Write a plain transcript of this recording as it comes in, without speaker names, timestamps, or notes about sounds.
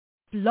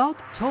Blog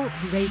Talk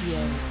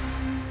Radio.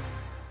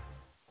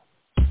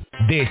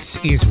 This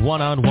is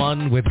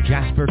One-on-One with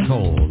Jasper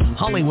Cole,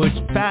 Hollywood's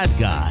bad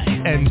guy,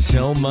 and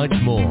so much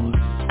more.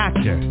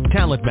 Actor,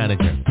 talent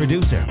manager,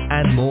 producer,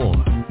 and more.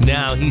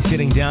 Now he's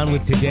sitting down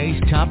with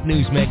today's top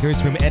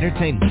newsmakers from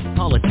entertainment,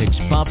 politics,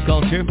 pop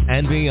culture,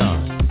 and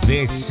beyond.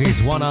 This is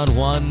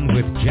One-on-One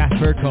with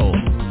Jasper Cole.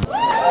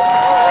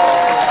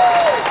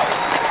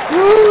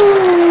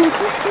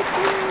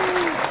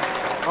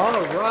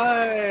 All right.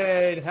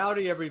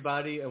 Howdy,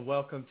 everybody, and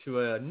welcome to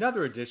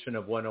another edition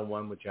of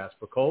One-on-One with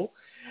Jasper Cole.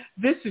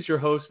 This is your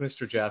host,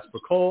 Mr. Jasper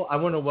Cole. I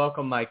want to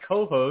welcome my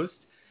co-host,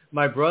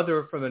 my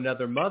brother from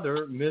another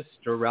mother,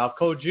 Mr. Ralph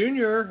Cole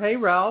Jr. Hey,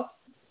 Ralph.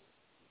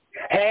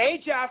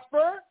 Hey,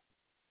 Jasper.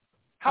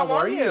 How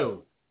are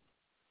you?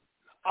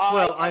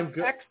 Well, I'm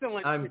good.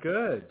 Excellent. I'm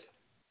good.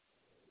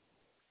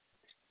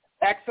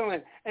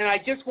 Excellent. And I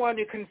just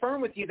wanted to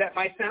confirm with you that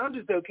my sound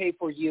is okay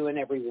for you and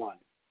everyone.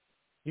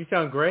 You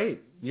sound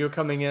great. You're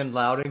coming in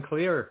loud and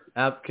clear.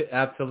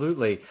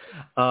 Absolutely.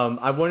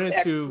 I wanted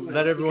to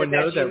let everyone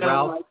know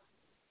that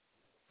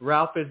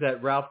Ralph is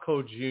at Ralph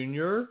Cole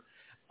Jr.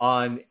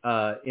 on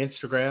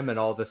Instagram and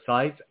all the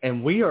sites.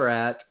 And we are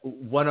at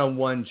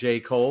One-on-One J.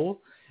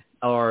 Cole,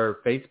 our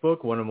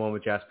Facebook, One-on-One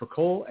with Jasper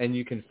Cole. And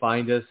you can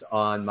find us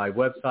on my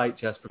website,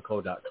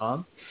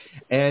 jaspercole.com.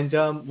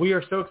 And we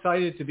are so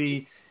excited to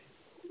be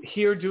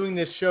here doing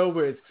this show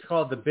where it's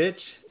called The Bitch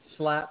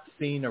Slap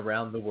Scene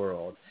Around the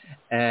World.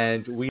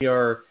 And we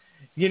are,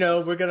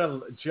 we're going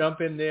to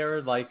jump in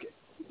there like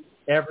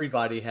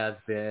everybody has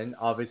been,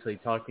 obviously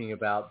talking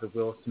about the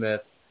Will Smith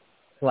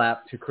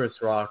slap to Chris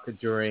Rock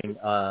during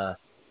the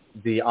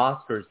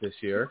Oscars this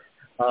year.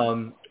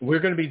 We're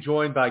going to be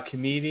joined by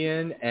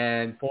comedian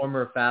and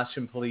former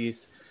Fashion Police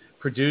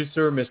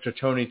producer, Mr.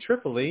 Tony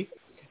Tripoli.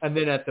 And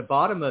then at the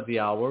bottom of the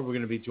hour, we're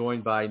going to be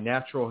joined by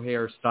natural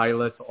hair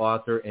stylist,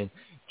 author, and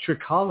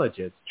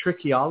trichologist.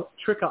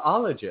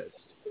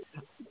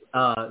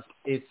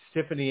 It's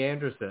Tiffany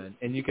Anderson,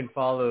 and you can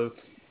follow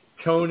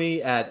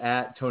Tony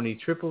at Tony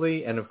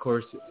Tripoli, and of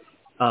course,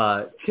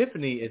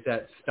 Tiffany is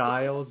at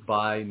Styled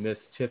by Miss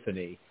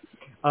Tiffany.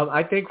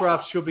 I think,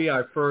 Ralph, she'll be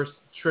our first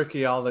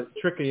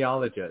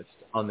trichologist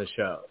on the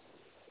show.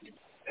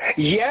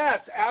 Yes,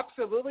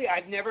 absolutely.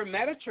 I've never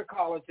met a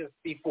trichologist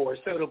before,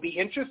 so it'll be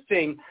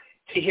interesting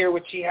to hear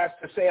what she has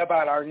to say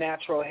about our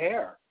natural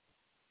hair.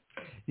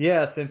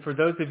 Yes, and for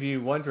those of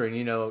you wondering,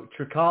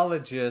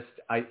 trichologist,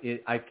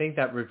 I think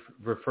that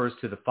refers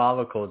to the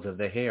follicles of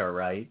the hair,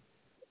 right?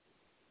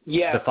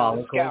 Yeah, the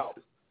follicles the scalp.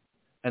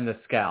 And the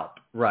scalp,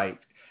 right?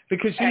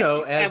 Because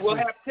and we'll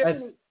have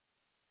Tiffany.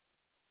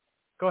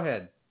 Go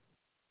ahead.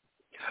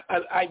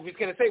 I was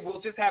going to say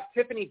we'll just have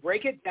Tiffany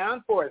break it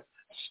down for us,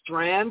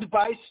 strand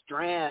by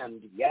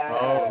strand. Yes.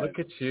 Oh, look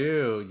at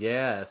you!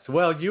 Yes.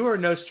 Well, you are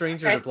no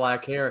stranger to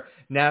black hair,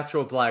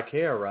 natural black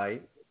hair,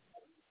 right?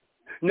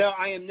 No,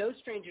 I am no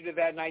stranger to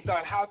that, and I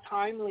thought, how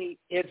timely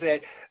is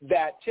it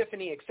that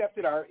Tiffany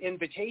accepted our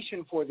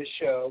invitation for the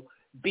show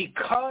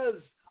because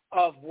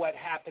of what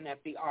happened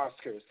at the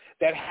Oscars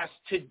that has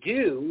to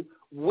do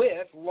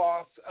with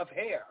loss of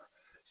hair.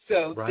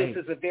 So right.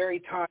 This is a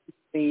very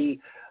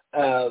timely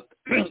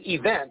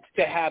event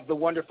to have the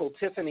wonderful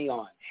Tiffany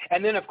on.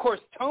 And then, of course,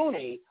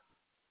 Tony,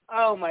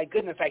 oh, my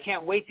goodness, I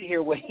can't wait to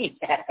hear what he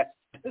has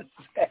to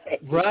say.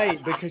 Right,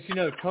 because,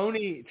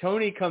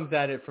 Tony comes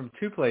at it from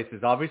two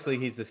places. Obviously,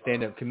 he's a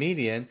stand-up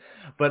comedian,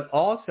 but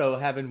also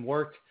having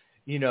worked,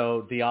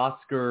 the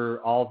Oscar,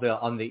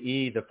 on the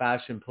E, the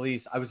Fashion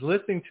Police. I was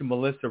listening to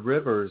Melissa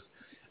Rivers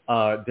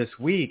this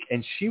week,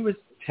 and she was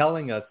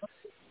telling us,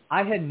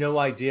 I had no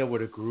idea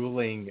what a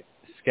grueling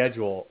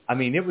schedule. I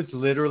mean, it was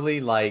literally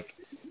like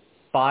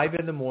 5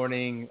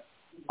 a.m.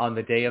 on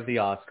the day of the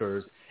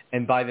Oscars,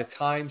 and by the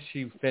time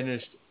she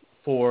finished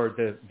for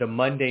the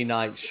Monday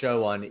night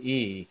show on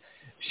E,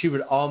 she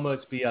would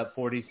almost be up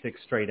 46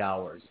 straight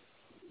hours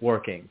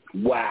working.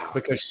 Wow.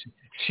 Because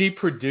she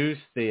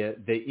produced the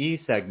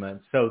E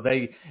segment. So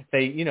they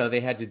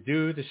had to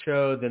do the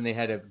show, then they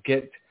had to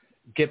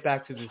get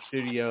back to the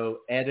studio,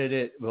 edit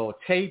it,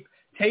 tape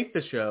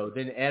the show,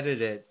 then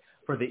edit it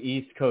for the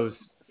East Coast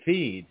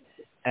feed.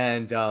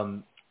 And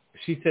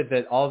she said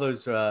that all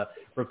those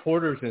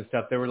reporters and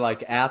stuff, they were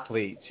like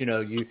athletes.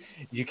 You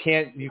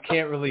can't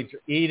really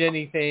eat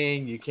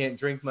anything. You can't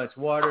drink much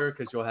water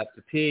because you'll have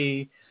to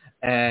pee.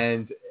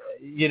 And,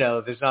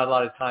 there's not a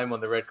lot of time on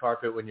the red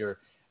carpet when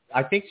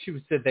I think she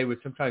said they would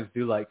sometimes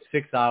do like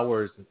 6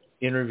 hours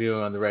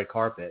interviewing on the red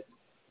carpet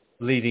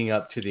leading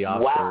up to the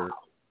Oscars. Wow.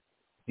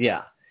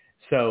 Yeah.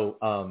 So,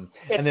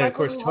 and then, of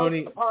course,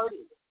 Tony.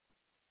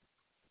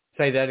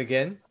 Say that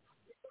again?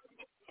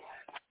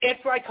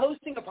 It's like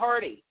hosting a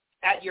party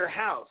at your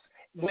house.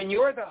 When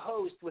you're the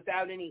host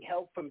without any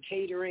help from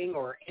catering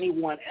or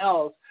anyone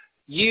else,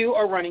 you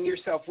are running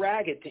yourself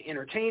ragged to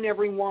entertain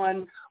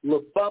everyone,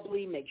 look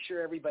bubbly, make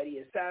sure everybody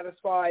is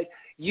satisfied.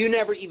 You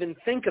never even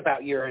think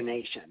about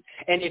urination.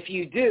 And if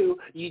you do,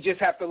 you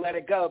just have to let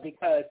it go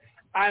because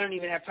I don't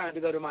even have time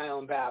to go to my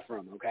own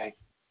bathroom, okay?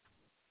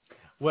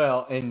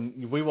 Well,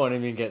 and we won't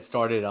even get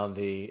started on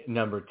the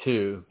number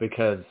 2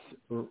 because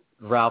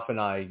Ralph and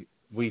I,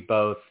 we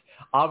both,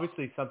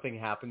 obviously something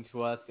happened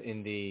to us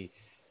in the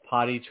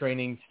potty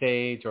training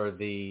stage or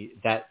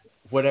that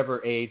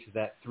whatever age,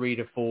 that 3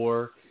 to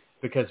 4,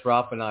 because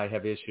Ralph and I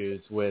have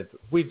issues with,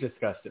 we've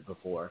discussed it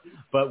before,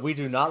 but we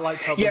do not like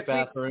public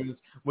bathrooms.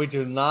 We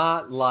do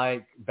not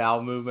like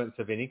bowel movements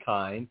of any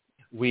kind.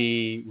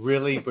 We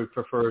really would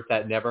prefer if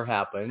that never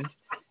happened.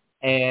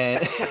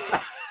 And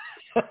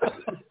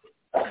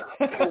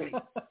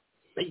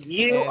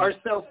you are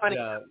so funny.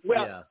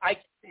 Yeah. I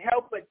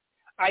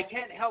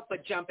can't help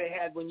but jump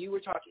ahead when you were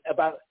talking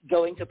about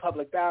going to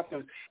public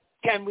bathrooms.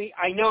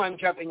 I know I'm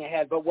jumping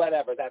ahead, but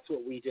whatever, that's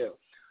what we do.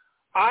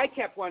 I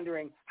kept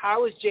wondering,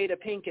 how is Jada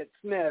Pinkett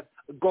Smith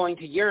going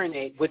to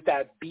urinate with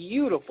that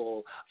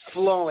beautiful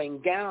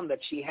flowing gown that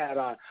she had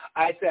on?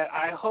 I said,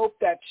 I hope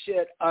that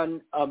shit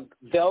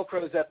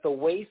velcros at the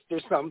waist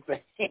or something.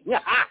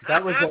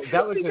 That was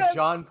a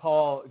John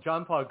Paul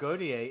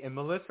Gaultier, and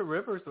Melissa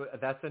Rivers.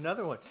 That's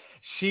another one.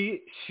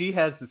 She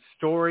has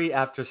story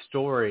after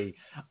story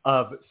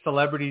of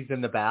celebrities in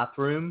the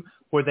bathroom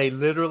where they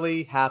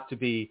literally have to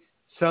be.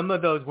 Some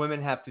of those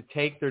women have to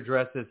take their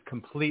dresses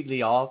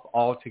completely off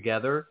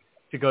altogether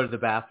to go to the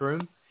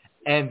bathroom.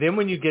 And then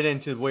when you get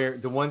into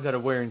the ones that are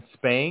wearing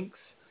Spanx,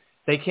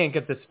 they can't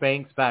get the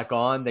Spanx back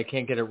on. They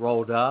can't get it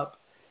rolled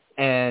up.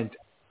 And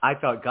I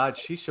thought, God,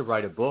 she should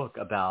write a book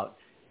about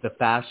the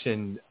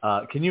fashion.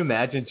 Can you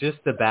imagine just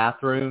the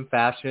bathroom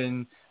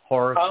fashion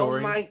horror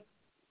story?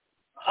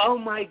 Oh,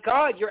 my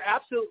God, you're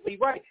absolutely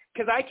right.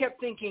 Because I kept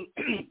thinking,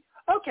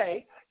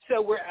 okay,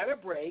 so we're at a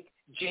break.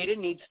 Jada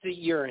needs to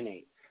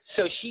urinate.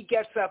 So she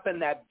gets up in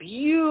that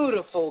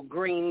beautiful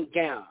green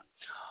gown.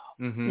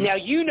 Mm-hmm. Now,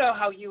 you know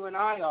how you and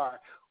I are.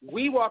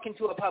 We walk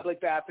into a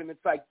public bathroom.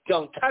 It's like,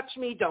 don't touch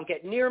me. Don't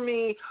get near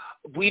me.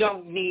 We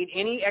don't need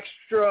any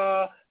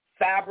extra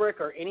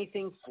fabric or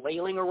anything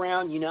flailing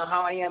around. You know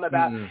how I am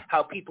about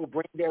how people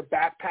bring their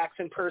backpacks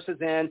and purses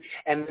in,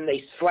 and then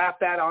they slap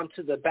that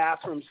onto the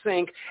bathroom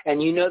sink,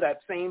 and you know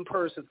that same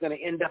purse is going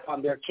to end up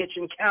on their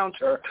kitchen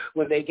counter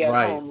when they get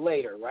home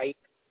later, right?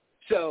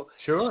 So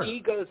she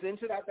goes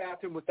into that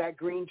bathroom with that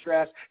green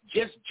dress,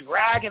 just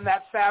dragging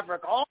that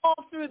fabric all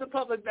through the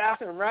public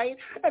bathroom, right?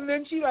 And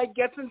then she,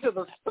 gets into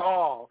the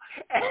stall.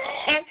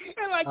 And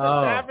the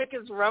fabric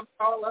is rubbed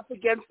all up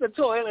against the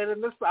toilet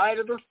and the side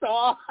of the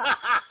stall.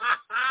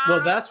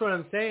 Well, that's what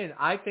I'm saying.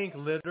 I think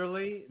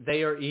literally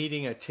they are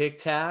eating a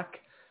Tic Tac.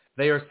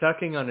 They are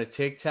sucking on a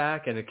Tic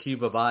Tac and a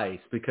cube of ice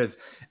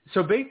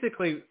so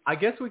basically, I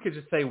guess we could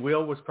just say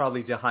Will was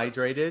probably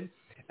dehydrated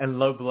and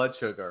low blood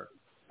sugar.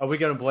 Are we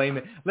going to blame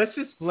it? Let's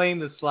just blame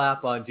the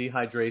slap on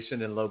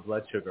dehydration and low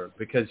blood sugar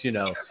because,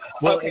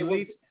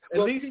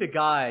 at least a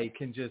guy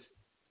can just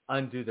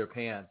undo their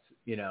pants,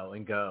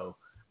 and go.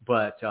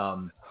 But,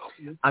 I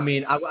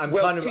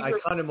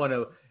kind of want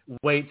to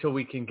wait till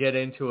we can get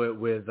into it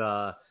with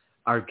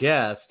our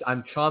guest.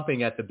 I'm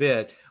chomping at the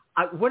bit.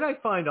 What I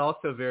find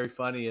also very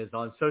funny is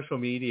on social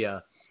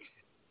media,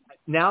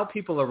 now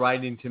people are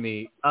writing to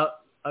me,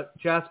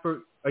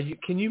 Jasper,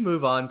 can you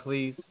move on,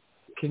 please?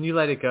 Can you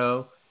let it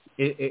go?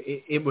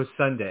 It was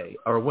Sunday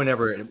or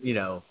whenever,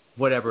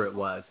 whatever it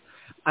was.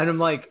 And I'm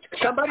like,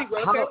 somebody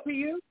wrote that to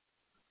you?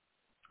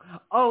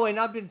 Oh, and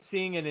I've been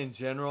seeing it in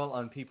general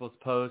on people's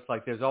posts.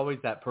 Like there's always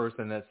that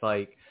person that's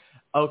like,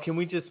 oh, can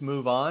we just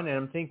move on? And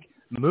I'm thinking,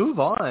 move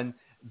on?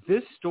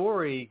 This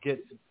story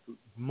gets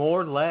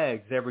more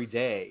legs every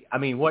day. I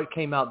mean, what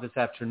came out this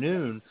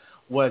afternoon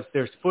was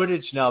there's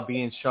footage now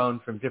being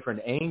shown from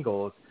different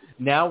angles.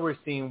 Now we're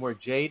seeing where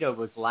Jada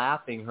was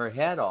laughing her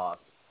head off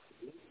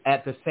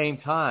at the same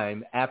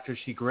time after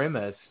she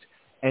grimaced.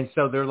 And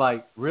so they're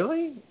like,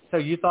 really? So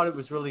you thought it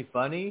was really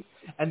funny?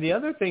 And the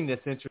other thing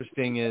that's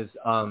interesting is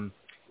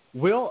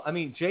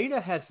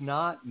Jada has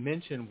not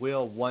mentioned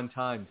Will one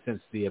time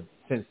since the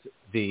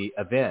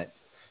event.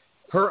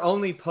 Her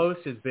only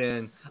post has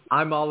been,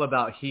 I'm all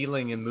about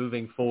healing and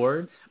moving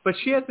forward. But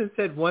she hasn't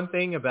said one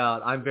thing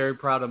about, I'm very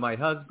proud of my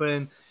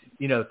husband.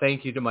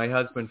 Thank you to my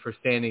husband for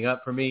standing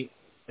up for me.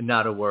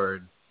 Not a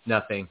word.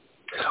 Nothing.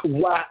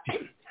 Wow.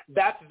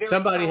 That's very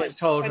Somebody has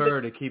told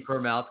her to keep her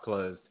mouth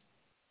closed.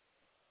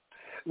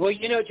 Well,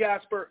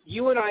 Jasper,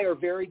 you and I are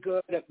very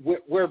good.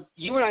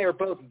 You and I are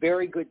both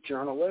very good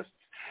journalists,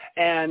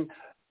 and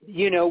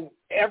no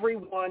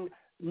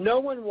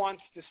one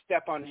wants to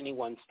step on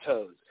anyone's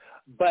toes.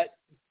 But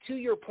to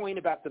your point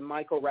about the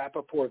Michael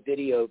Rappaport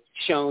video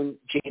showing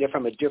Jada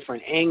from a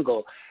different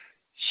angle,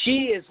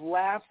 she is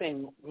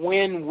laughing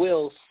when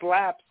Will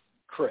slaps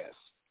Chris.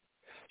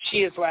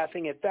 She is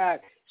laughing at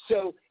that.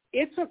 So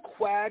it's a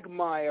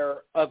quagmire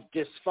of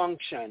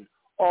dysfunction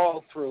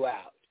all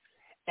throughout.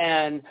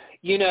 And,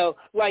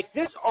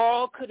 this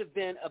all could have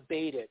been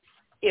abated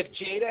if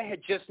Jada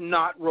had just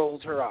not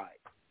rolled her eye.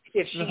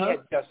 If she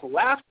had just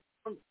laughed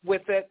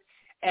with it,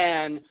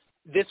 and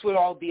this would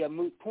all be a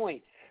moot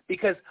point.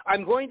 Because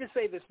I'm going to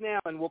say this now,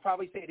 and we'll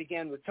probably say it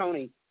again with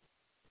Tony.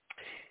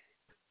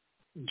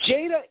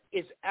 Jada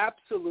is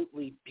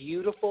absolutely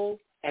beautiful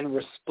and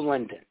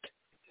resplendent.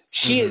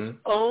 She has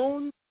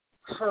owned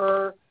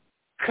her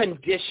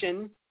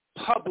condition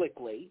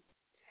publicly,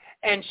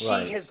 and she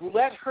has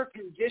let her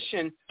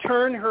condition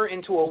turn her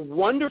into a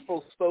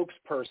wonderful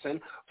spokesperson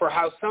for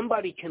how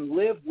somebody can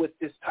live with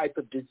this type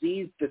of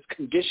disease, this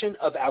condition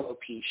of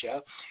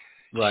alopecia.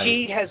 Right.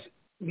 She has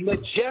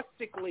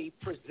majestically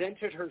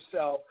presented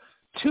herself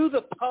to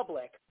the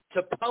public,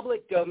 to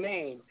public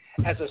domain,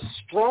 as a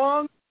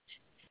strong,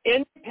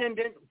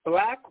 independent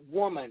black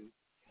woman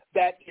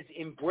that is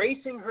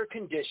embracing her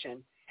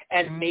condition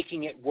and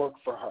making it work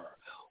for her.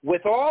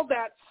 With all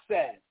that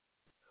said,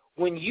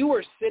 when you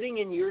are sitting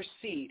in your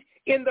seat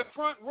in the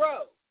front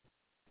row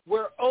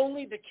where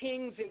only the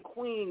kings and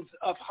queens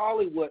of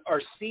Hollywood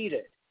are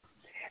seated,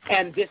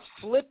 and this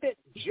flippant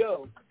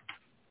joke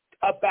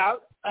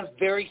about a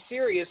very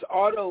serious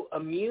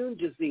autoimmune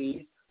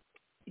disease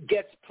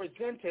gets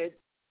presented,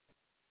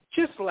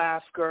 just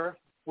laugh, girl,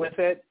 with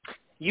it.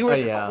 You are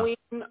the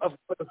queen of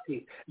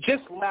royalty.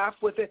 Just laugh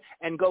with it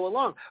and go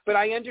along. But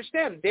I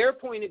understand their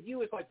point of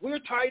view is like, we're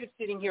tired of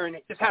sitting here and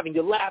just having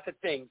to laugh at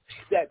things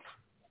that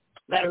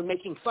are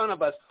making fun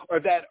of us or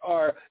that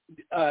are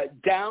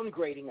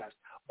downgrading us.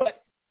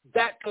 But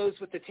that goes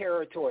with the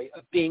territory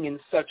of being in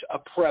such a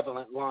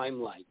prevalent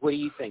limelight. What do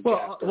you think,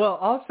 Jasper? Well,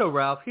 also,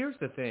 Ralph, here's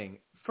the thing.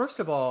 First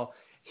of all,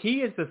 he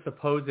is the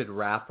supposed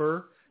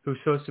rapper who's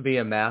supposed to be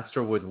a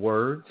master with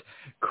words.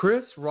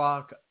 Chris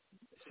Rock,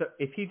 so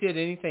if he did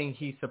anything,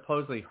 he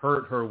supposedly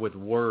hurt her with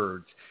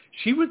words.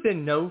 She was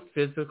in no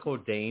physical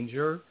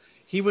danger.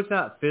 He was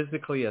not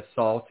physically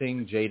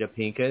assaulting Jada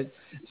Pinkett.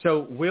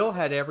 So Will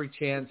had every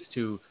chance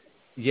to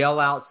yell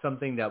out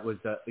something that was,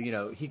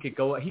 he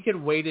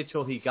could wait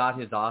until he got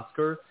his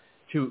Oscar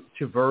to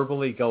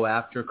verbally go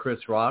after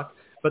Chris Rock.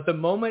 But the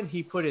moment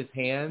he put his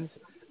hands,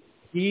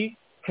 it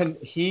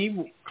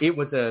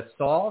was an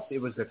assault.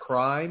 It was a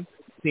crime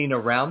seen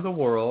around the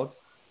world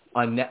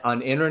on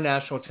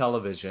international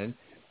television.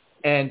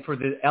 And for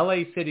the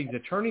LA City's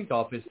attorney's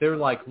office, they're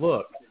like,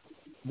 look,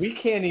 we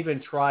can't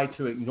even try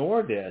to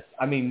ignore this.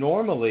 I mean,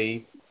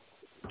 normally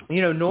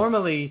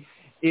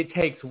it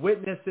takes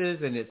witnesses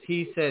and it's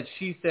he said,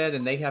 she said,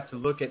 and they have to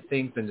look at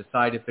things and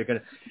decide if they're going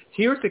to.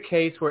 Here's a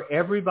case where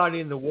everybody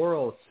in the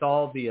world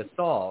saw the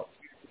assault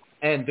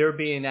and they're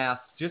being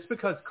asked, just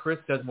because Chris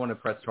doesn't want to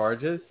press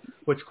charges,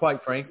 which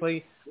quite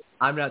frankly,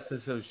 I'm not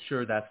so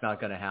sure that's not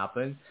going to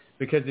happen.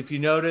 Because if you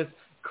notice,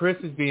 Chris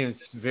is being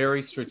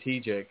very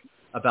strategic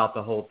about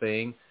the whole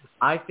thing.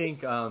 I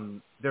think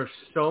there's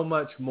so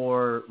much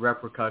more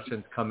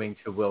repercussions coming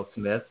to Will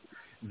Smith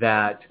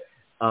that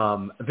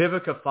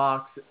Vivica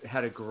Fox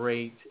had a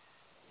great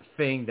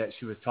thing that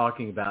she was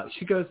talking about.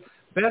 She goes,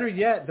 better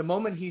yet, the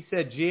moment he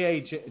said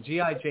G.I.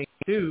 Jane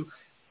 2,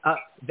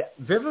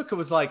 Vivica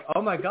was like,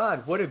 oh, my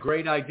God, what a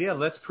great idea.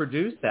 Let's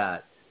produce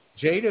that.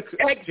 Jada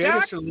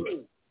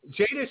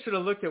should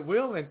have looked at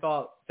Will and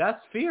thought,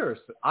 that's fierce.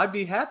 I'd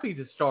be happy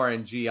to star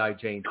in G.I.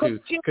 Jane 2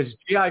 because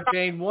G.I.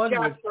 Jane 1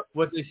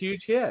 was a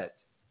huge hit.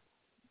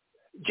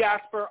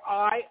 Jasper,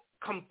 I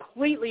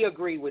completely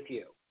agree with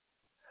you.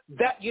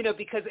 That,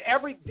 because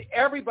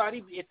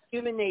everybody, it's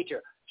human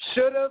nature.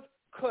 Should have,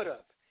 could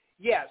have.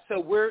 Yeah, so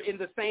we're in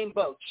the same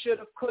boat. Should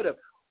have, could have.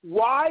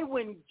 Why,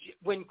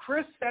 when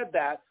Chris said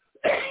that,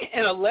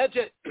 an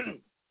alleged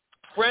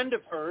friend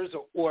of hers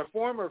or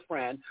former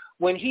friend,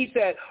 when he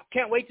said,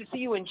 can't wait to see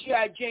you in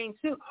G.I. Jane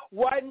 2,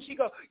 why didn't she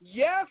go,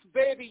 yes,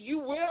 baby, you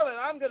will, and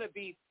I'm going to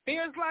be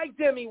fierce like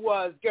Demi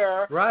was,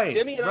 girl. Right,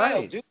 Demi and I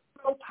will do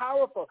so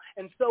powerful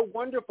and so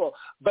wonderful.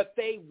 But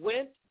they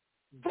went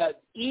the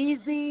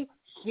easy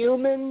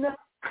human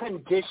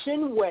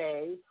condition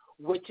way,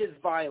 which is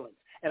violence.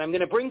 And I'm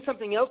going to bring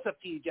something else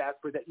up to you,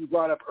 Jasper, that you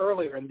brought up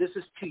earlier, and this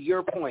is to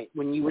your point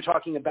when you were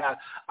talking about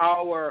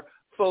our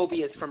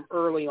phobias from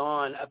early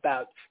on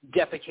about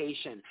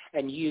defecation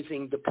and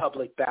using the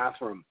public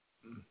bathroom.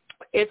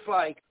 It's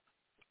like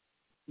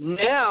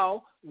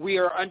now we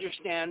are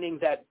understanding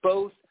that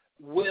both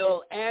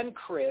Will and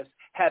Chris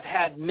have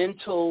had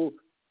mental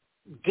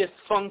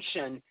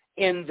dysfunction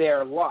in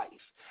their life.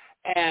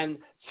 And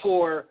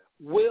for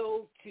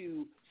Will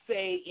to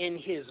say in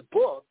his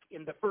book,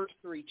 in the first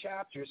 3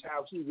 chapters,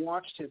 how he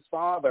watched his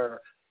father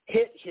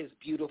hit his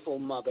beautiful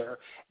mother,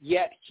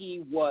 yet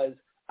he was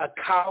a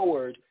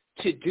coward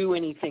to do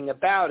anything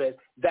about it,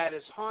 that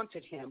has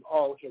haunted him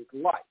all his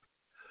life.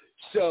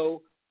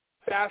 So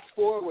fast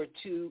forward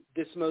to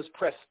this most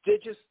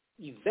prestigious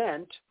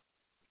event,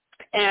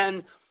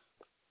 and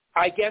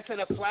I guess in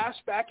a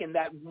flashback, in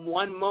that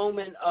one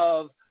moment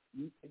of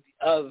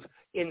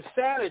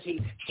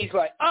insanity, he's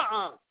like,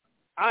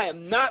 I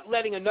am not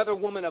letting another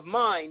woman of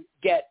mine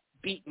get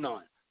beaten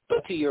on.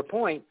 But to your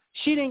point,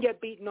 she didn't get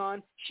beaten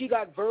on. She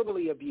got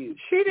verbally abused.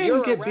 She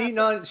didn't get beaten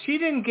on. She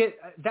didn't get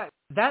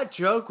that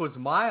joke was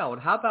mild.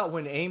 How about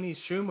when Amy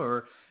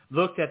Schumer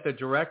looked at the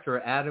director,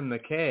 Adam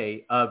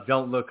McKay, of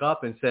Don't Look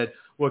Up and said,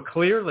 well,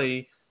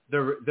 clearly,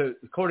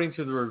 according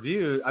to the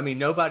review, I mean,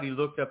 nobody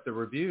looked up the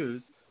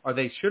reviews, or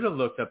they should have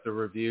looked up the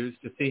reviews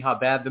to see how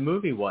bad the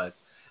movie was.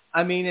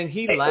 I mean, and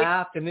he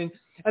laughed, and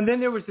then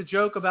there was a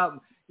joke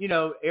about,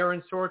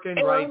 Aaron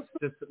Sorkin writes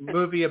this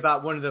movie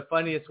about one of the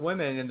funniest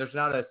women, and there's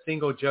not a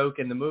single joke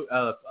in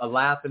the a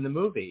laugh in the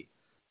movie.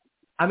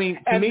 I mean,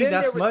 to me,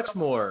 that's much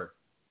more.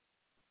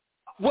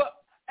 Well,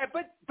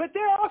 but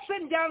they're all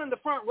sitting down in the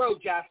front row,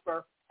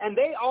 Jasper, and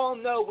they all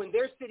know when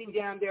they're sitting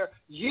down there,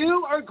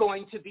 you are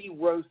going to be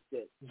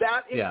roasted.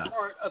 That is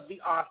part of the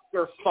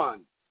Oscar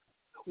fun.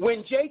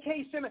 When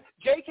J.K.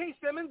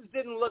 Simmons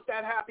didn't look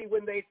that happy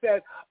when they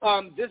said,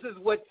 this is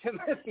what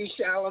Timothée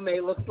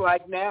Chalamet looks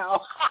like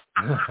now.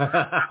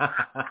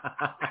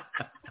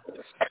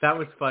 That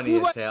was funny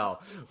as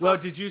hell. Well,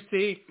 did you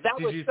see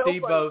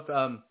both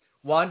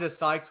Wanda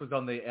Sykes was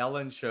on the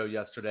Ellen show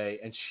yesterday,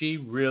 and she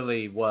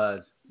really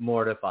was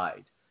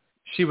mortified.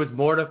 She was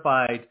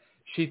mortified.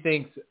 She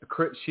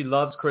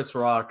loves Chris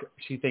Rock.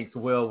 She thinks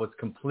Will was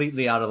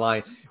completely out of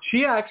line.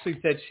 She actually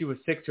said she was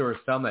sick to her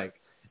stomach.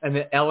 And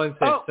then Ellen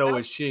said, so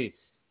is she.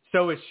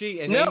 So is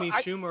she. And Amy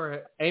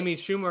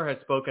Schumer has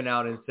spoken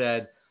out and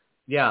said,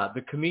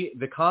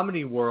 the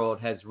comedy world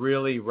has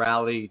really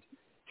rallied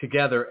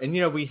together. And,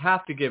 we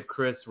have to give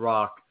Chris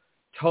Rock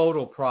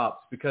total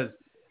props because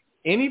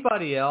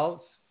anybody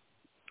else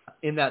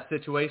in that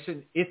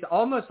situation, it's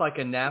almost like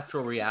a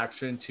natural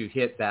reaction to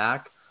hit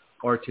back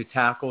or to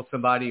tackle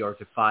somebody or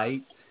to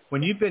fight.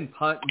 When you've been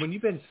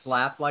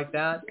slapped like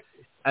that,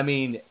 I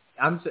mean,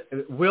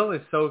 Will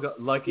is so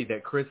lucky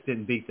that Chris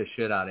didn't beat the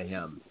shit out of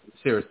him.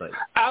 Seriously.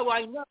 Oh,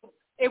 I know.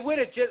 It would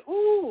have just,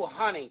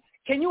 honey,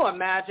 can you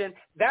imagine?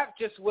 That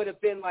just would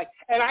have been like,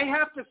 and I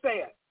have to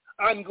say it.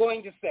 I'm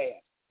going to say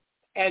it.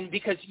 And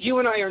because you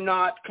and I are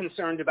not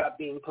concerned about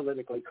being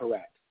politically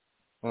correct.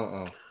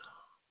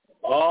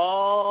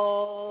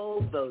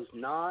 All those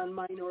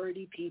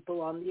non-minority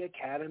people on the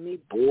Academy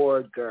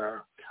board,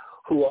 girl,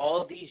 who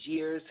all these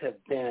years have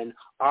been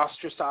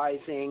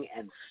ostracizing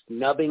and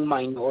snubbing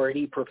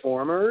minority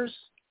performers,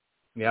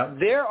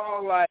 they're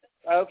all like,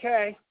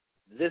 okay,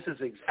 this is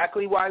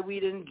exactly why we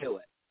didn't do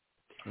it.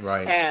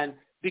 Right. And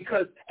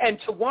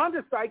to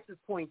Wanda Sykes'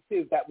 point,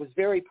 too, that was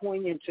very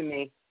poignant to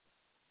me,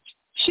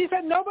 she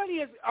said nobody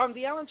is, on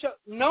the Ellen show,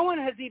 no one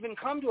has even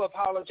come to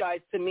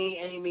apologize to me,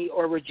 Amy,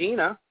 or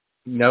Regina.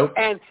 Nope.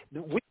 And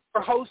we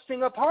were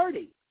hosting a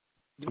party.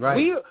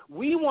 Right.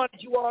 We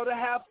wanted you all to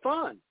have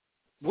fun.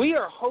 We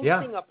are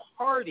hosting a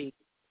party,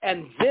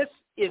 and this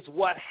is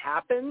what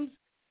happens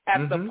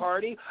at the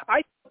party.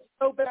 I feel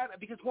so bad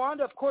because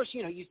Wanda, of course,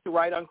 used to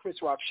write on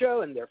Chris Rock's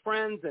show, and they're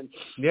friends, and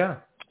I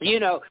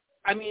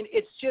mean,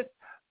 it's just,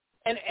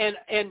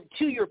 and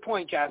to your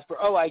point, Jasper.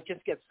 I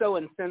just get so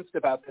incensed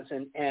about this,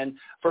 and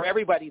for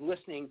everybody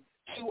listening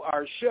to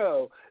our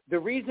show, the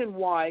reason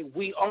why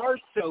we are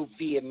so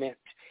vehement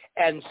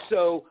and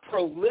so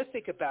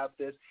prolific about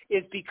this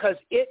is because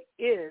it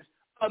is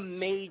a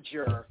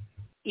major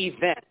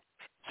event.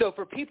 So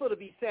for people to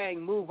be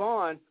saying move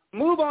on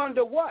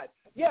to what?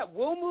 Yeah,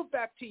 we'll move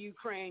back to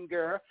Ukraine,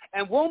 girl,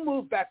 and we'll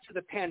move back to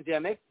the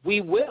pandemic.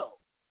 We will.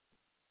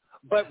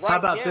 But right how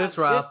about now, this,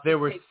 Ralph? There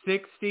were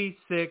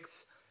 66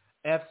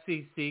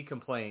 FCC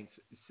complaints.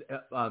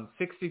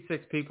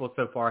 66 people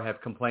so far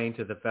have complained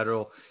to the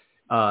Federal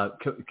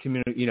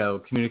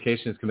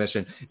Communications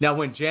Commission. Now,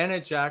 when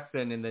Janet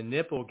Jackson in the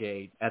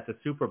Nipplegate at the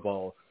Super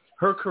Bowl,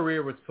 her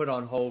career was put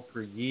on hold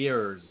for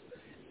years,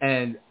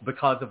 and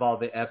because of all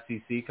the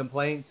FCC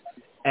complaints,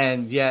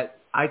 and yet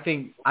I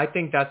think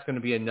that's going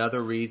to be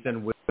another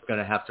reason we're going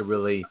to have to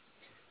really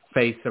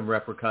face some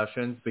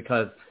repercussions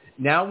because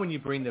now when you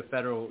bring the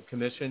Federal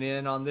Commission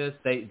in on this,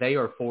 they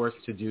are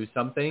forced to do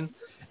something.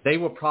 They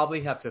will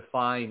probably have to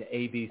fine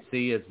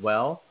ABC as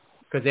well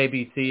because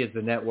ABC is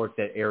the network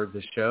that aired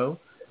the show.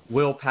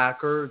 Will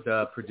Packer,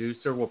 the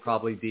producer, will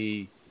probably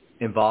be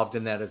involved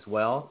in that as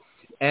well.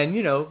 And,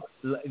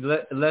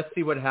 let's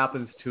see what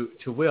happens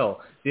to Will.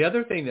 The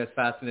other thing that's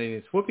fascinating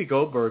is Whoopi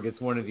Goldberg is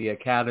one of the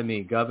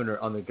Academy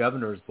on the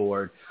governor's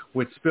board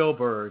with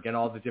Spielberg and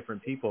all the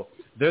different people.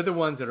 They're the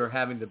ones that are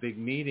having the big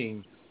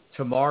meeting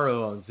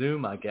tomorrow on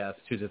Zoom, I guess,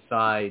 to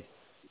decide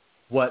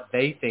what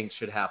they think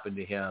should happen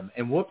to him.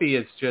 And Whoopi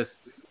is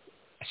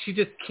she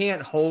just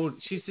can't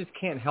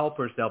help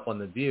herself on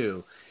The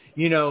View.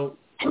 The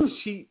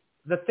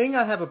thing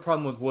I have a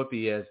problem with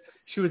Whoopi is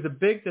she was a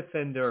big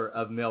defender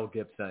of Mel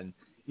Gibson.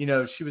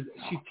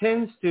 She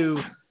tends to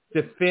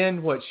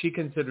defend what she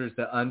considers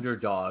the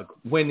underdog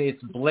when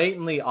it's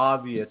blatantly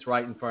obvious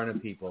right in front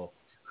of people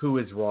who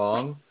is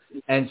wrong.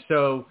 And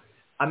so,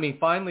 I mean,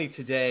 finally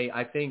today,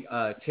 I think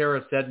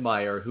Tara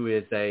Sedgmeyer, who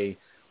is a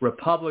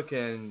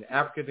Republican,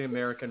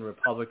 African-American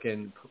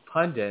Republican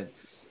pundit,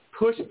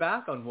 pushed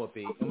back on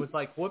Whoopi and was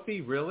like,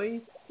 Whoopi,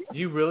 really?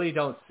 You really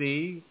don't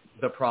see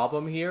the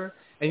problem here?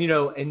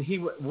 And,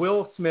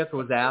 Will Smith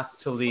was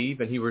asked to leave,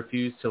 and he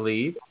refused to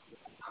leave.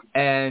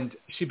 And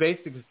she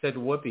basically said to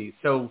Whoopi,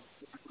 so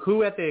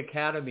who at the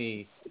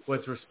Academy was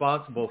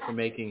responsible for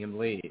making him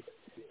leave?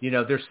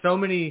 There's so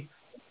many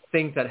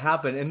things that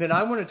happen. And then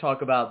I want to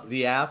talk about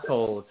the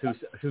assholes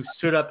who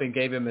stood up and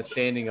gave him a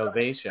standing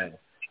ovation.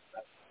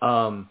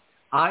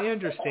 I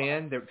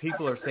understand that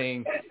people are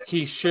saying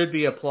he should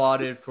be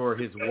applauded for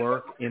his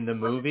work in the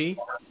movie,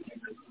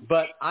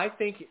 But I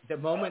think the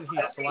moment he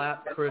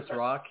slapped Chris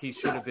Rock, he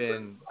should have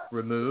been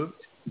removed,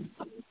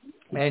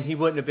 and he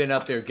wouldn't have been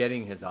up there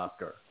getting his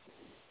Oscar.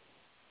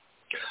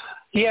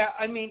 Yeah,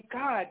 I mean,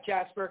 God,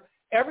 Jasper,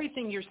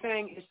 everything you're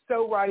saying is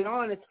so right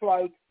on. It's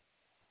like,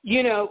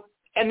 you know,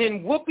 and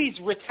then Whoopi's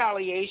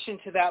retaliation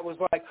to that was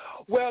like,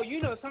 well,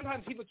 you know,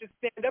 sometimes people just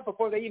stand up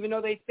before they even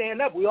know they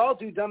stand up. We all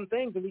do dumb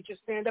things, and we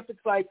just stand up. It's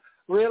like,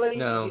 really?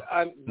 No.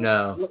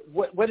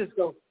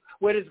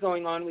 What is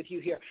going on with you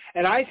here?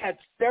 And I've had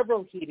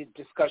several heated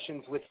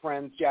discussions with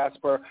friends,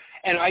 Jasper,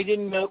 and I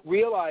didn't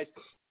realize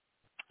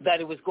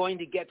that it was going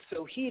to get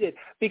so heated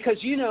because,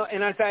 you know,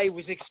 and as I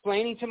was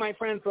explaining to my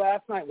friends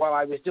last night while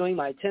I was doing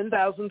my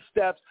 10,000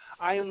 steps,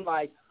 I am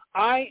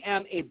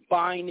a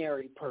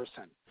binary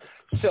person.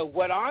 So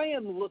what I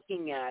am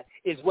looking at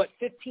is what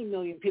 15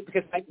 million people,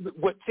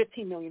 what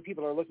 15 million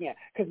people are looking at.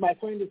 Because my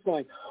friend is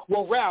going,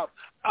 well, Ralph,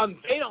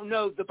 they don't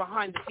know the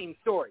behind-the-scenes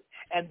story,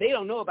 and they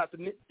don't know about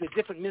the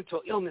different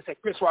mental illness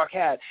that Chris Rock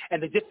had,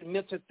 and the different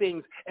mental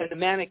things, and the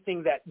manic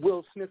thing that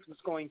Will Smith was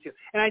going to.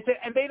 And I said,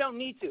 and they don't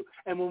need to.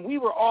 And when we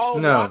were all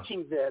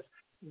watching this,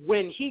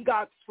 when he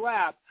got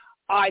slapped,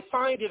 I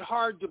find it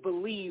hard to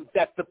believe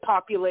that the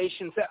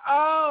population said,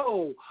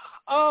 oh,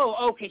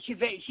 okay,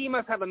 he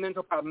must have a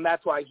mental problem.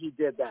 That's why he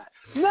did that.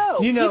 No.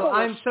 You know,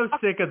 I'm so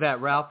sick of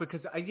that, Ralph,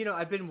 because, you know,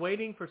 I've been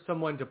waiting for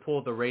someone to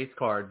pull the race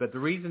card, but the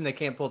reason they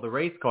can't pull the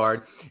race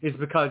card is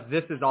because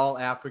this is all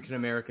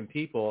African-American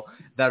people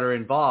that are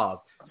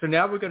involved. So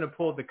now we're going to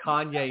pull the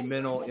Kanye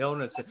mental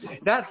illness.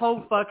 That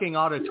whole fucking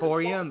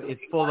auditorium is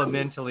full of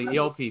mentally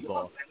ill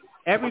people.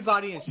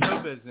 Everybody in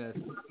show business,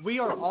 we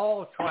are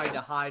all trying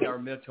to hide our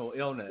mental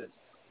illness.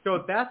 So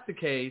if that's the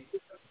case,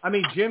 I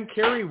mean, Jim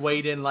Carrey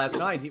weighed in last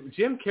night.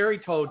 Jim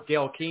Carrey told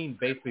Gayle King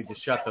basically to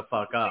shut the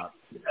fuck up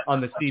on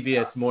the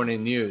CBS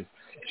Morning News.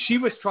 She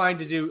was trying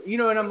to do, you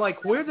know, and I'm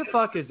like, where the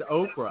fuck is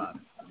Oprah?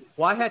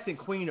 Why hasn't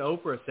Queen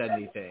Oprah said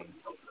anything?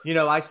 You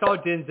know, I saw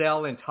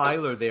Denzel and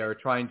Tyler there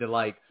trying to,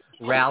 like,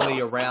 rally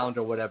around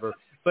or whatever.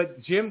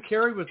 But Jim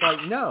Carrey was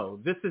like, no,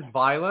 this is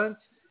violence.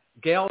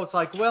 Gayle was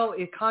like, well,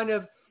 it kind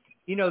of,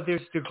 you know,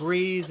 there's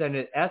degrees and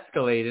it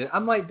escalated.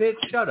 I'm like, bitch,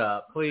 shut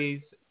up,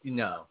 please.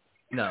 No.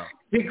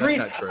 Degrees.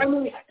 That's not true. I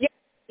mean, yeah,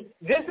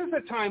 this is a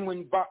time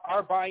when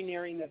our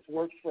binariness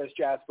works for us,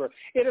 Jasper.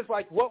 It is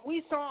like what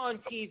we saw on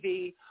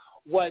TV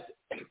was,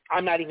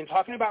 I'm not even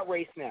talking about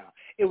race now.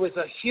 It was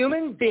a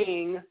human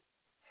being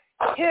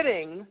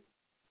hitting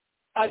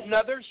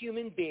another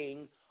human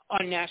being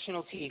on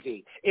national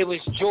TV. It was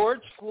George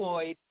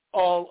Floyd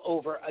all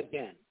over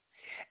again.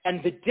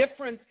 And the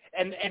difference,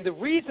 and the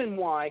reason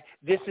why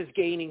this is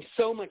gaining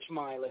so much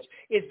mileage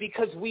is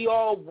because we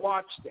all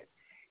watched it.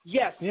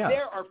 Yes,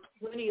 there are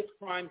plenty of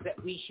crimes that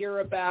we hear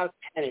about,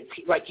 and it's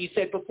like you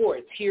said before,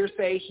 it's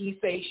hearsay, he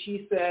say,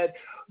 she said.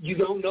 You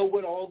don't know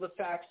what all the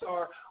facts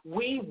are.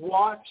 We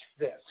watched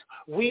this.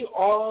 We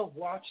all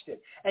watched it.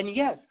 And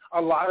yes,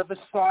 a lot of us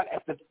thought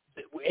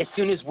as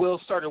soon as Will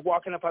started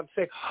walking up on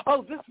stage,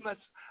 oh, this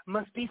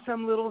must be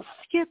some little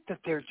skit that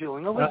they're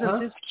doing. Oh,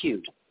 isn't this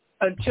cute?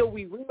 Until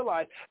we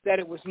realized that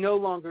it was no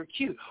longer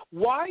cute.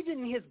 Why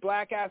didn't his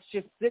black ass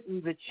just sit in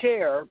the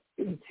chair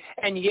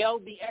and yell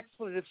the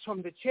expletives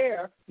from the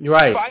chair?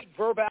 Right. Fight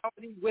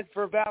verbality with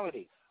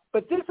verbality.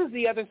 But this is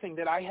the other thing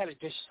that I had to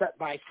just shut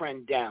my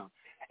friend down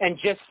and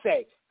just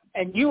say,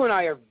 and you and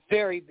I are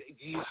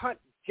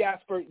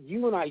Jasper,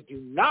 you and I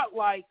do not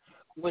like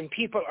when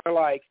people are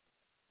like,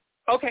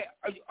 okay,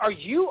 are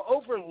you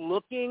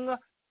overlooking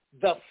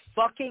the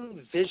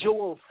fucking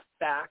visual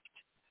fact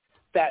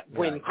that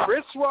when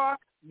Chris Rock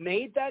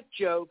made that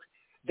joke,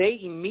 they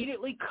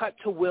immediately cut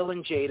to Will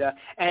and Jada,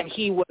 and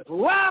he was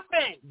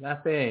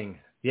laughing.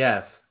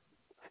 Yes.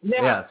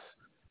 Now,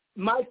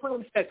 my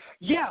friend said,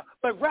 yeah,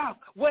 but Ralph,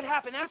 what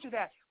happened after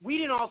that? We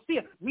didn't all see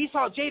it. We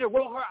saw Jada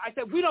roll her. I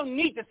said, we don't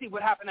need to see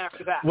what happened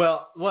after that.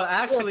 Well,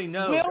 actually,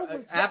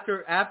 no.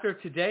 After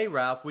today,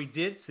 Ralph, we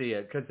did see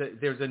it because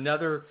there's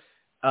another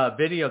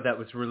video that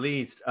was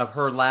released of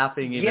her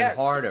laughing even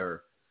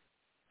harder.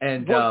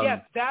 And,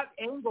 yes, that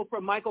angle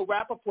from Michael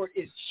Rappaport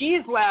is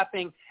she's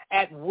laughing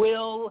at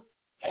Will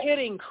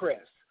hitting Chris.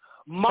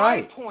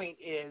 My point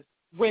is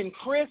when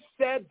Chris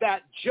said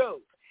that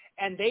joke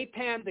and they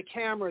panned the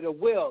camera to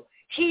Will,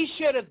 he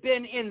should have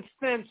been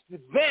incensed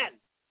then.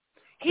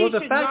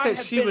 The fact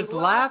that she was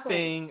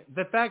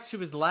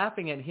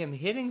laughing at him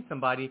hitting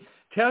somebody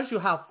tells you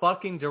how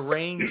fucking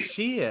deranged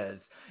she is.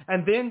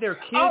 And then their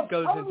kid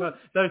goes into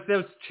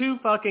those two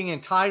fucking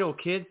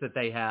entitled kids that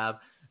they have.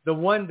 The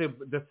one,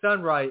 the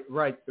son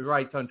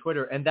writes on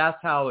Twitter, and that's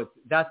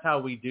how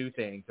we do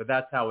things. So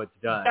that's how it's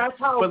done. That's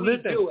how we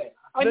do it.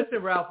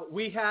 Listen, Ralph,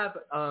 we have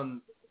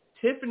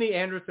Tiffany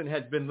Anderson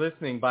has been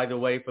listening, by the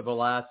way, for the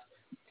last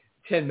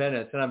 10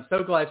 minutes, and I'm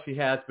so glad she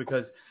has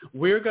because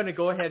we're going to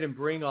go ahead and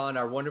bring on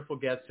our wonderful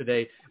guest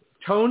today.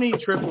 Tony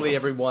Tripoli,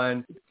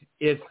 everyone,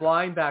 is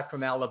flying back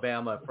from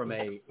Alabama from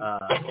a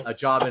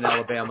job in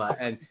Alabama,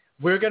 and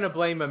we're going to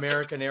blame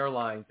American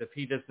Airlines if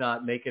he does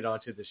not make it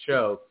onto the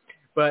show.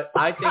 But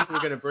I think we're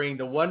going to bring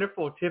the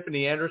wonderful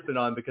Tiffany Anderson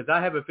on because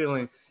I have a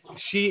feeling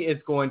she is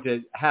going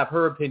to have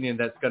her opinion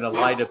that's going to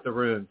light up the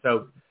room.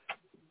 So,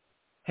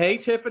 hey,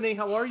 Tiffany,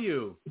 how are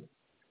you?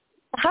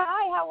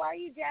 Hi, how are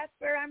you,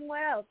 Jasper? I'm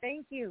well.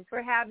 Thank you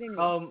for having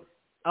me.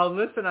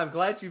 Listen, I'm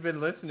glad you've been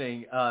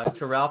listening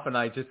to Ralph and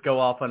I just go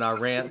off on our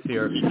rants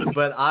here.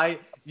 But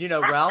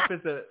Ralph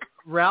is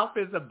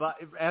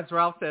as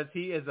Ralph says,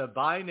 he is a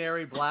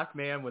binary black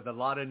man with a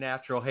lot of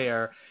natural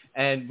hair,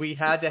 and we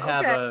had to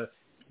have a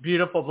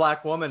beautiful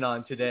black woman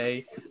on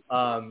today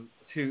to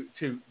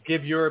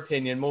give your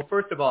opinion. Well,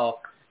 first of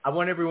all, I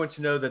want everyone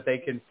to know that they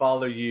can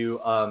follow you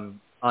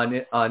on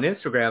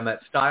Instagram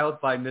at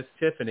Styled by Miss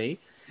Tiffany.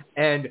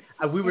 And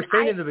we were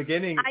saying in the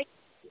beginning.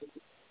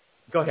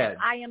 Go ahead.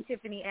 I am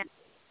Tiffany Anderson.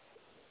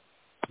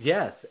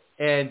 Yes,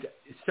 and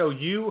so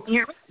you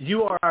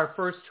are our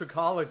first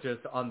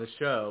trichologist on the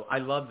show. I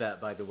love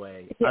that, by the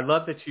way. Yes. I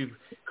love that you've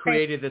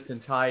created this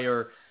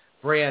entire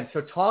brand.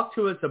 So talk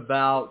to us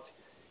about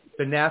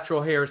the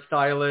natural hair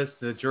stylist,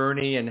 the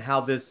journey, and how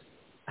this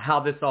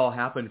all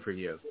happened for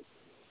you.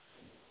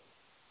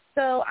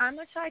 So I'm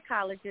a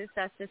trichologist.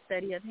 That's the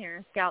study of hair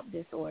and scalp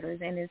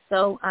disorders, and it's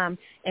so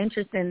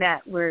interesting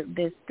that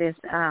this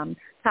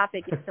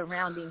topic is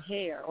surrounding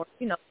hair, or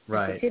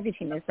right.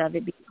 sensitiveness of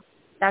it. Because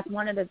that's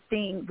one of the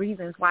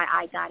reasons why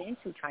I got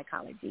into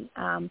trichology.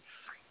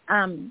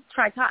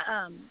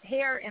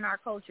 Hair in our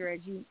culture, as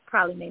you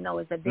probably may know,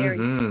 is a very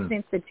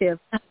sensitive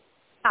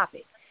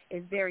topic.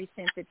 Is very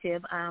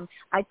sensitive.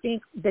 I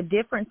think the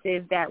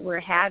differences that we're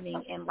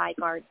having in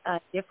our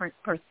different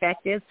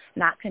perspectives,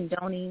 not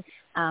condoning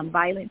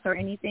violence or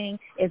anything,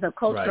 is a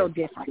cultural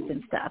difference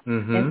and stuff.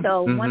 And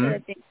so one of the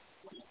things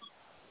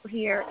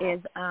here is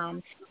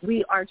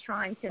we are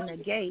trying to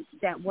negate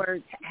that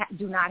words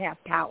do not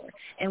have power.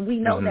 And we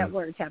know that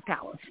words have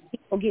power.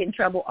 People get in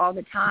trouble all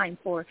the time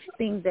for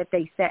things that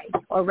they say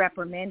or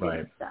reprimanded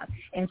and stuff.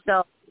 And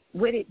so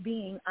with it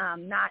being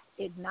not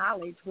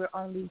acknowledged, we're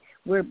kind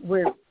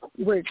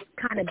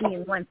of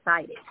being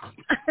one-sided.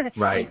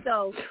 Right. And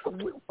so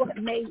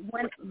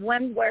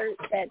one word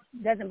that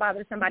doesn't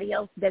bother somebody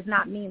else does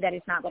not mean that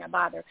it's not going to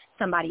bother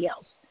somebody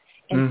else.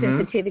 And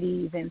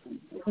sensitivities and,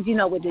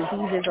 with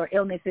diseases or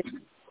illnesses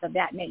of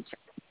that nature.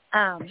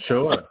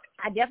 Sure.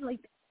 I definitely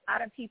think a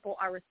lot of people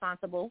are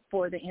responsible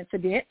for the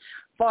incident,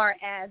 far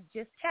as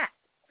just tact.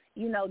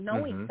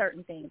 Knowing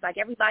certain things. Like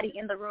everybody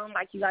in the room,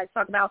 like you guys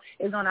talk about,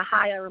 is on a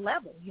higher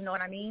level. You know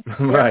what I mean?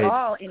 Right. They're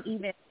all and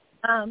even,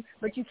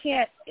 but you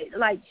can't,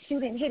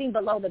 hitting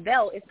below the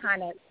belt is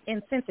kind of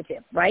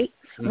insensitive, right?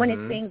 When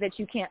it's things that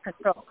you can't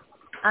control.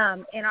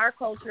 In our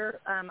culture,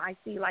 I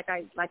see,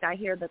 I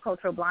hear the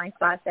cultural blind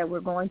spots that we're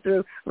going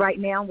through right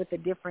now with the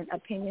different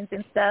opinions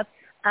and stuff.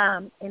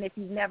 And if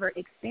you've never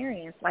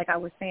experienced, like I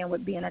was saying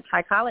with being a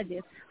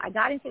trichologist, I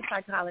got into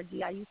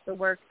trichology. I used to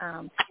work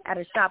at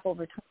a shop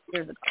over 20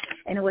 years ago,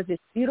 and it was this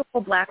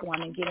beautiful black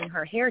woman getting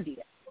her hair did.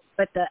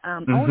 But the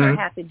owner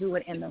had to do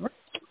it in the room.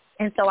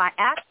 And so I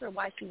asked her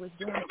why she was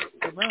doing it in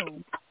the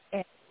room,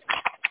 and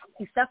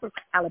she suffered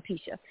from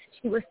alopecia.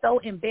 She was so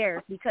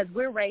embarrassed because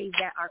we're raised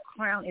that our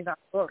crown is our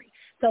glory.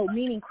 So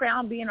meaning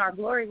crown being our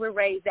glory, we're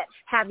raised that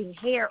having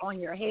hair on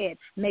your head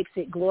makes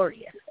it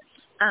glorious.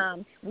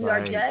 We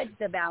are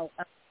judged about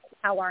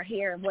how our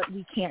hair and what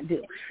we can't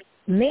do.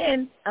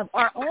 Men of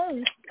our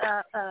own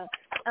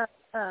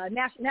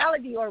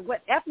nationality or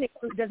what ethnic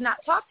group does not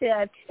talk to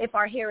us if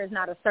our hair is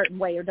not a certain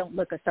way or don't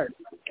look a certain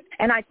way.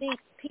 And I think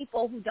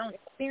people who don't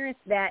experience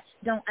that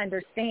don't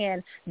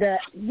understand the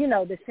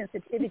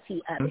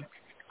sensitivity of it.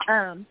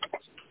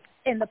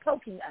 And the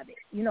poking of it,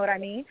 you know what I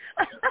mean?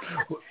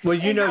 Well,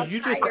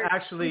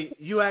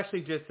 you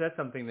actually just said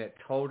something that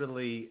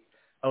totally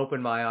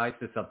opened my eyes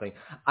to something.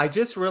 I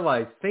just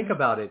realized, think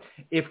about it.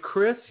 If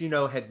Chris,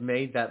 had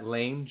made that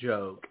lame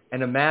joke,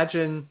 and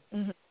imagine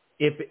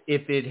if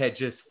it had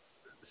just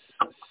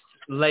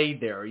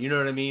laid there, you know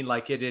what I mean?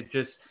 Like it had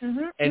just,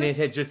 and it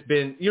had just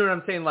been, you know what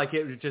I'm saying? Like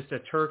it was just a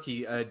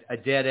turkey, a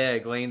dead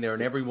egg laying there,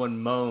 and everyone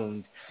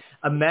moaned.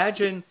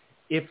 Imagine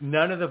if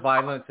none of the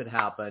violence had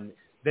happened,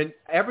 then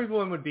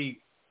everyone would be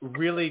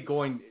really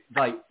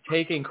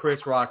taking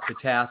Chris Rock to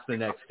task the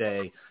next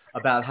day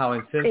about how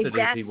insensitive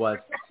he was.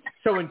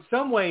 So in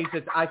some ways,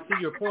 I see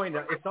your point.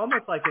 It's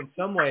almost like in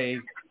some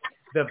ways,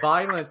 the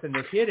violence and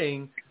the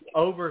hitting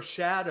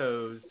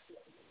overshadows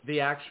the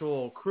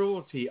actual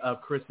cruelty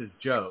of Chris's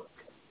joke.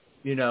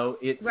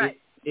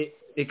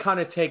 It kind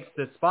of takes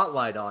the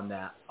spotlight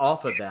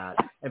off of that,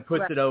 and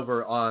puts it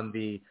over on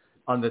the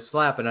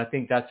slap. And I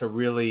think that's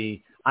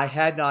I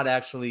had not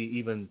actually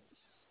even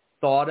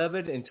thought of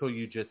it until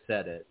you just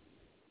said it.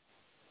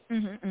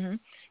 And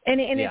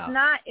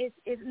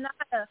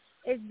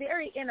it's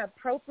very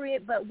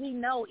inappropriate, but we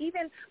know,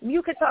 even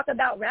you could talk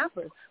about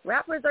rappers.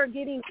 Rappers are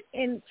getting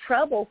in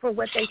trouble for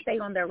what they say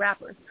on their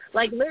rappers,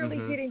 like literally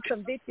getting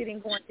convicted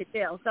and going to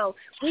jail. So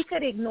we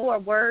could ignore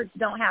words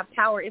don't have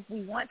power if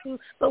we want to,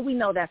 but we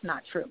know that's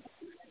not true.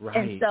 Right.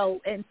 And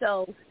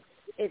so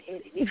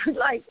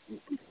like,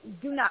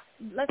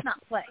 let's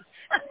not play.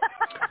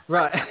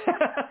 Right.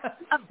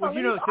 Well,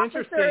 it's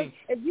interesting.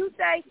 If you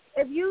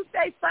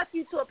say fuck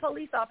you to a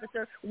police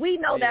officer, we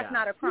know that's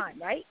not a crime,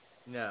 right?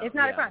 No, it's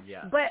not a crime.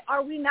 Yeah. But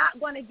are we not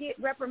going to get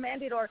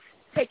reprimanded or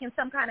taken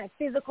some kind of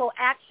physical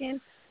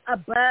action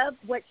above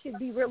what should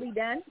be really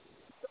done?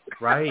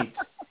 Right.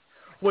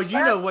 Well,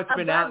 what's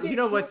been out.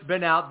 What's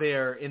been out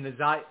there in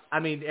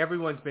the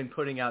everyone's been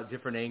putting out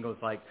different angles.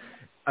 Like,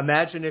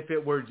 imagine if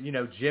it were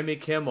Jimmy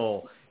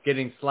Kimmel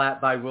getting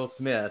slapped by Will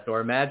Smith,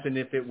 or imagine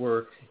if it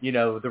were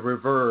the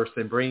reverse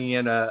and bringing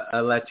in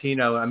a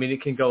Latino. I mean,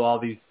 it can go all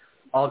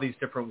these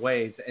different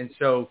ways. And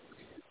so,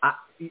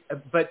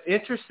 but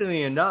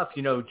interestingly enough,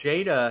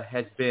 Jada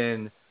has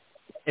been,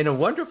 in a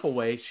wonderful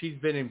way, she's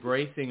been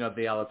embracing of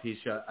the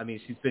alopecia. I mean,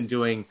 she's been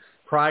doing,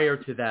 prior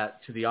to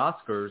that, to the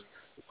Oscars,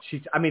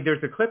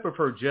 there's a clip of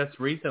her just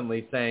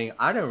recently saying,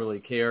 I don't really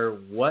care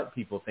what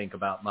people think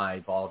about my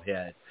bald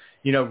head.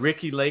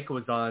 Ricky Lake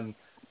was on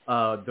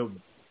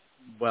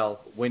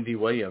Wendy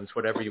Williams,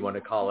 whatever you want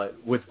to call it,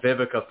 with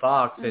Vivica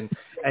Fox,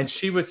 and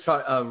she was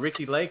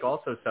Ricky Lake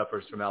also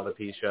suffers from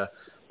alopecia,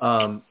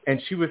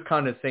 and she was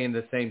kind of saying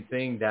the same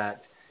thing,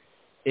 that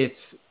it's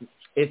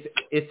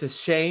a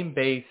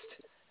shame-based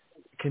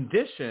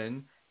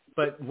condition,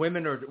 but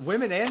women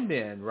and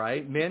men,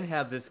 right? Men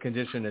have this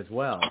condition as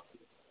well.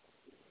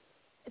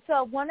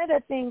 So one of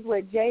the things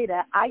with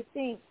Jada, I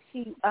think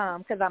she,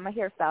 because I'm a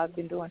hairstylist, I've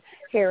been doing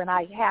hair, and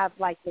I have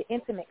like the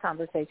intimate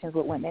conversations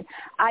with women.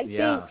 I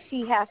think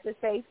she has to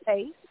save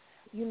face,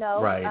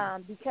 right.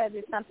 Because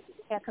it's something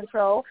she can't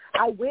control.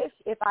 I wish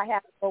if I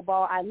had a low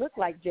ball, I look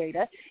like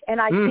Jada,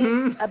 and I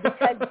think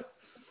because it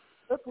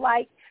looks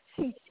like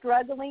she's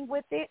struggling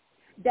with it,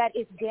 that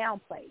it's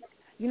downplayed.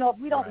 If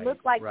we don't look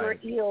like we're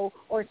ill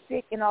or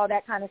sick and all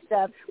that kind of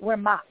stuff, we're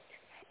mocked.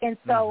 And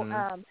so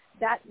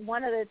that's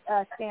one of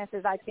the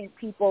stances I think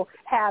people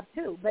have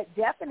too. But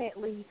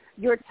definitely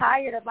you're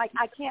tired of, like,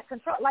 I can't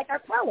control, like our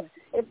color.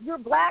 If you're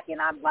black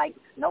and I'm like,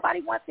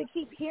 nobody wants to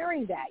keep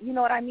hearing that. You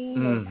know what I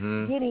mean?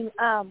 And getting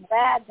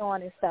lagged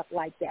on and stuff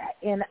like that.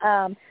 And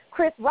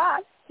Chris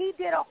Rock,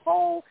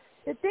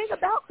 the thing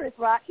about Chris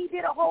Rock, he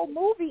did a whole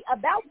movie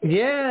about this.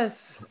 Yes.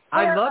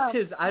 I love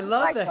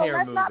the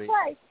hair movie. Not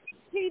play.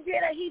 He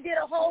did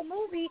a whole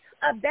movie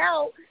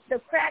about the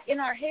crack in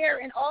our hair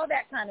and all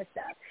that kind of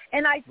stuff.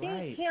 And I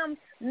think him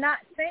not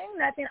saying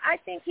nothing, I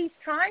think he's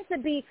trying to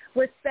be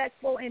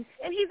respectful. And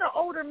he's an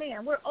older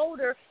man. We're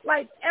older.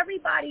 Like,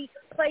 everybody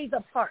plays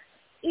a part,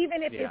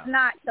 even if it's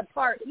not the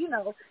part,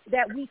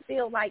 that we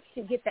feel like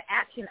should get the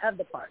action of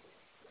the part.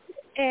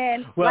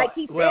 And like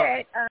he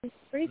said,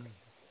 he's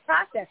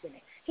processing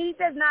it. He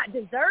does not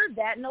deserve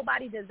that.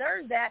 Nobody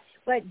deserves that.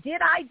 But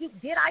did I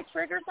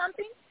trigger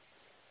something?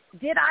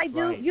 Did I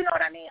do, you know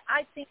what I mean?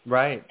 I think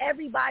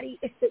everybody,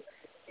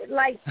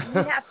 like,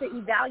 we have to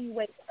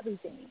evaluate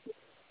everything.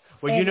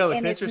 Well,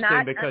 it's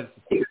interesting because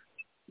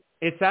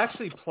it's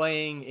actually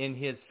playing in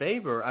his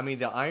favor. I mean,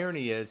 the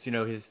irony is,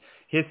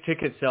 his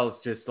ticket sales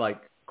just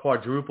like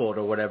quadrupled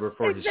or whatever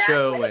for his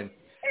show. And,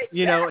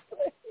 in a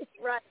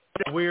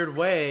weird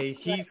way,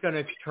 he's going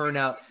to turn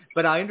out.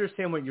 But I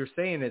understand what you're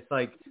saying. It's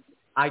like,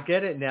 I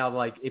get it now.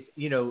 Like, if,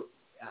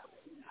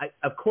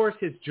 of course,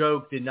 his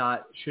joke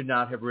should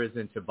not have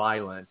risen to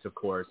violence, of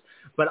course.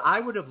 But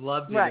I would have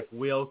loved it if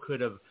Will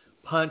could have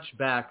punched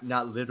back,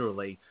 not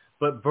literally,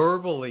 but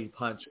verbally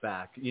punched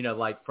back,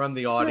 like from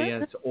the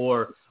audience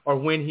or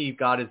when he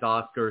got his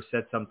Oscar,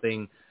 said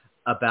something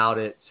about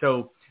it.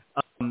 So,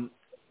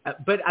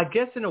 but I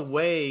guess in a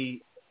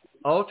way,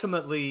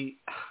 ultimately,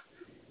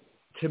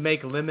 to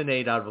make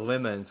lemonade out of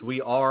lemons, we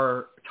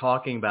are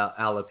talking about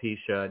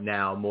alopecia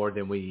now more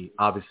than we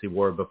obviously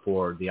were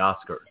before the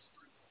Oscars.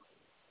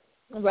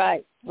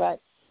 Right. Which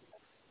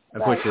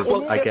is,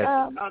 I guess.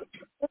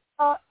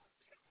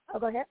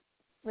 Go ahead.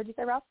 What did you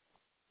say, Ralph?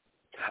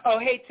 Oh,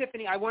 hey,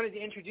 Tiffany, I wanted to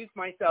introduce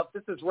myself.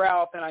 This is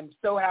Ralph, and I'm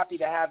so happy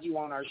to have you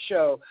on our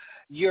show.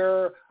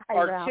 Your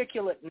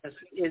articulateness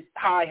is,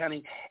 hi,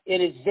 honey.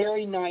 It is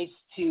very nice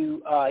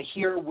to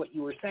hear what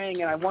you were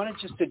saying, and I wanted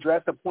just to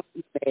address a point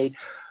you made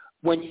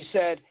when you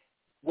said,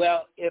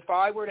 well, if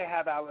I were to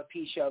have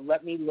alopecia,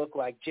 let me look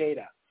like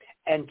Jada.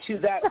 And to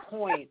that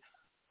point,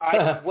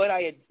 what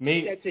I had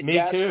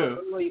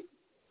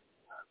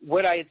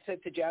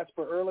said to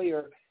Jasper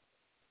earlier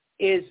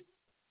is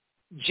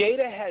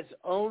Jada has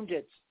owned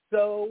it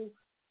so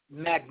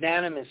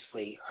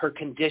magnanimously, her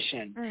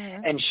condition,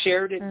 and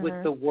shared it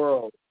with the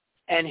world,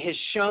 and has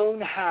shown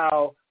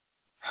how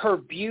her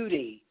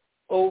beauty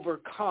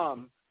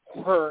overcome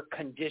her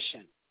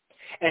condition.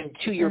 And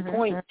to your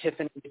point,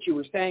 Tiffany, what you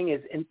were saying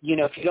is, if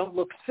you don't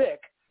look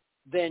sick,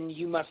 then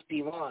you must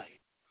be lying.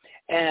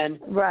 And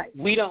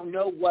we don't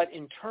know what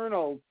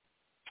internal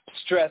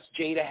stress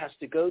Jada has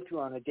to go through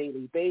on a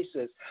daily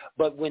basis.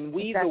 But when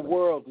we, the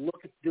world,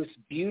 look at this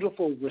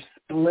beautiful,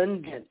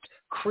 resplendent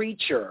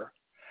creature,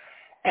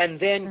 and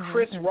then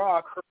Chris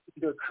Rock, her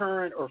either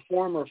current or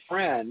former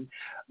friend,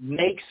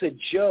 makes a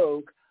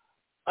joke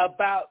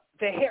about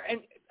the hair,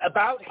 and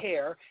about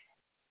hair,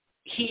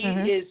 he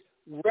is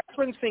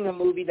referencing a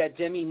movie that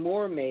Demi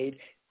Moore made,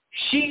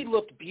 she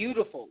looked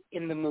beautiful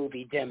in the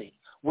movie Demi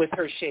with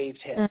her shaved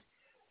head.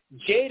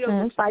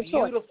 Jada looks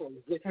beautiful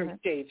with her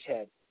shaved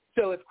head.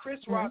 So if Chris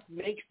Rock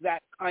makes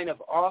that kind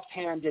of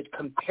offhanded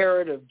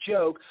comparative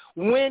joke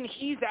when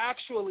he's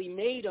actually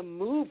made a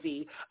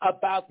movie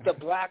about the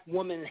black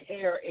woman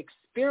hair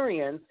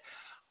experience,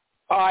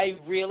 I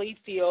really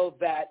feel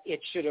that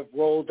it should have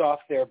rolled off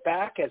their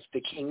back as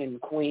the king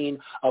and queen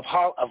of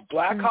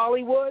black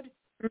Hollywood,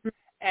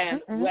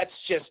 and let's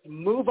just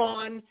move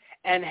on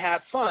and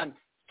have fun.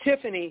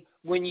 Tiffany,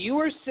 when you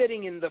were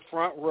sitting in the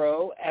front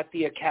row at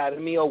the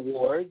Academy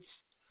Awards,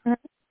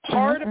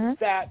 part of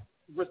that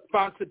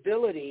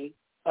responsibility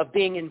of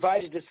being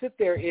invited to sit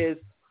there is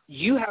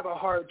you have a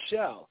hard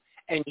shell,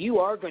 and you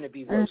are going to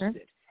be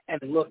roasted and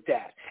looked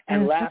at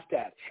and laughed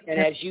at. And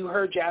as you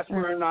heard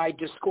Jasper and I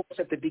discourse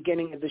at the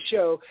beginning of the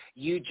show,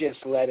 you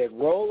just let it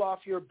roll off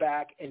your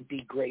back and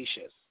be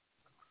gracious.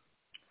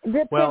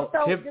 Depending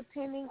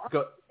on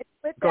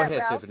go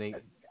ahead, Tiffany.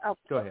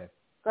 Go ahead.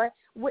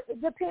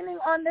 Depending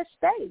on the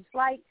stage,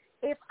 like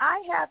if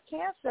I have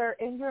cancer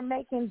and you're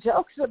making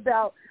jokes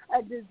about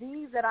a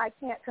disease that I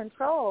can't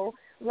control,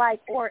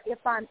 like, or if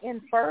I'm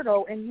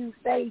infertile and you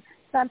say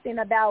something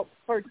about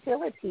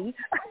fertility,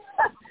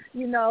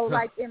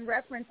 like in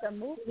reference to a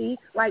movie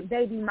like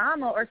Baby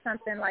Mama or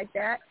something like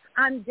that,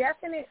 I'm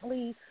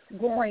definitely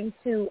going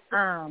to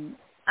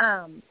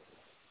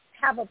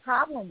have a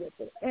problem with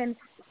it. And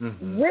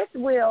with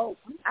Will,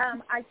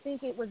 I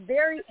think it was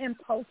very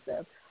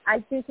impulsive. I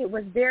think it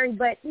was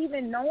but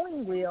even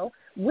knowing Will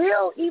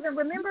even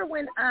remember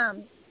when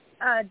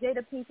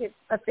Jada Pinkett's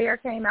affair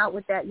came out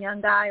with that young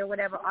guy or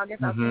whatever,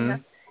 August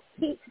Alsina,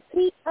 he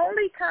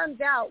only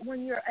comes out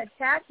when you're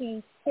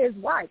attacking his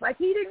wife. Like,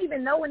 he didn't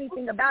even know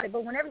anything about it,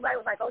 but when everybody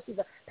was like, oh, she's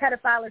a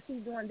pedophile or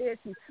she's doing this,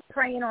 she's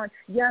preying on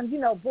young,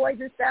 boys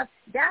and stuff,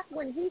 that's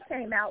when he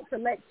came out to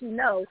let you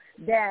know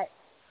that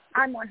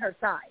I'm on her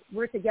side.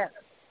 We're together,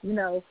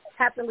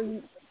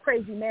 happily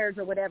crazy marriage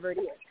or whatever it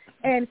is.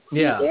 And he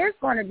is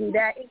going to do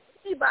that. And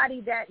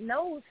anybody that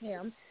knows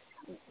him,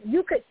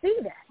 you could see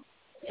that.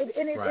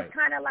 It's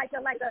kind of like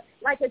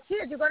a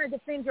kid. You're going to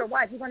defend your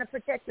wife. You're going to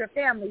protect your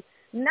family.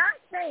 Not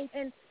saying,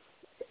 and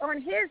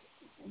on his,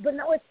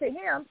 beknownst to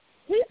him,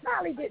 he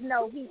probably didn't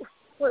know he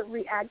would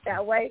react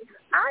that way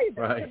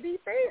either, to be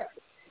fair.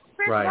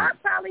 Chris Rock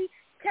probably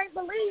can't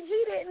believe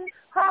he didn't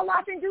haul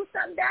off and do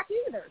something back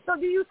either. So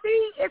do you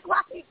see, it's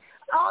like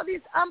all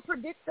this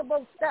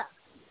unpredictable stuff.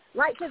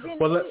 Like, because in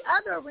the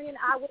other arena,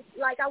 I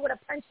would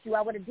have punched you.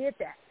 I would have did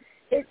that.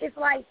 It's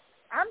like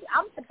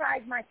I'm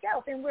surprised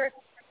myself, and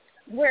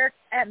we're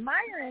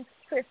admiring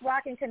Chris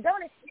Rock and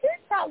condoning. He's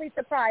probably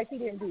surprised he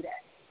didn't do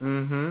that.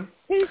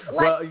 He's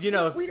like,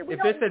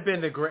 if this had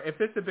been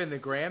the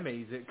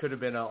Grammys, it could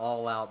have been an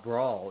all-out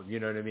brawl. You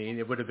know what I mean?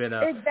 It would have been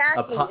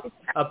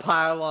a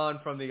pile-on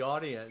from the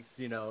audience,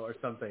 or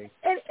something.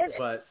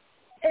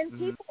 And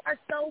people are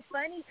so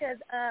funny because,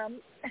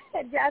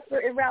 Jasper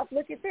and Ralph,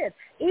 look at this.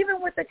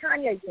 Even with the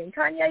Kanye thing,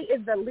 Kanye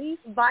is the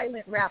least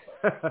violent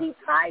rapper. He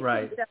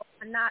prides himself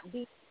on not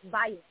being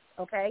violent,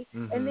 okay?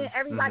 And then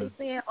everybody's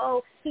saying,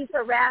 oh, he's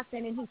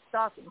harassing and he's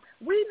stalking.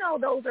 We know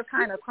those are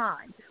kind of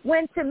crimes.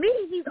 When, to me,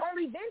 he's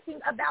only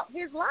venting about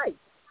his life,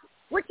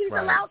 which he's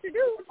allowed to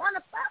do on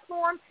a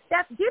platform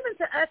that's given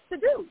to us to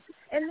do.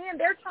 And then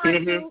they're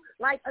trying to,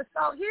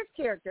 assault his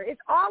character.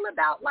 It's all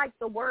about,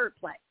 the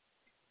wordplay.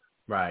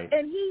 Right.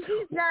 And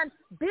he's done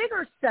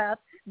bigger stuff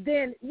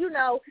than,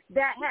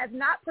 that has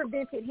not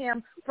prevented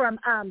him from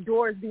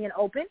doors being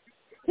open.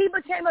 He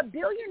became a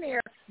billionaire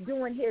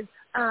doing his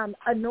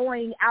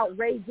annoying,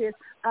 outrageous,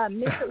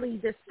 mentally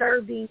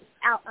disturbing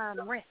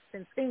rants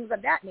and things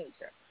of that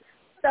nature.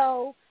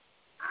 So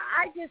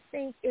I just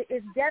think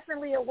it's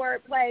definitely a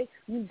wordplay.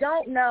 You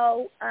don't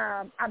know.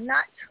 I'm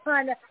not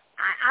trying to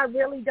 – I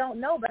really don't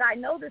know, but I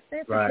know the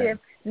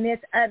sensitiveness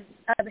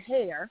of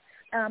hair.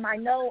 I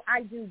know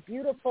I do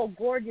beautiful,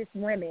 gorgeous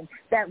women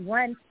that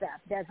run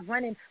stuff, that's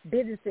running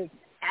businesses,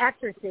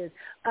 actresses,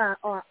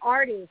 or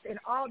artists and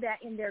all that,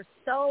 and they're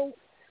so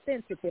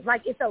sensitive.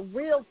 Like, it's a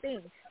real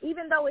thing.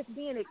 Even though it's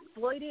being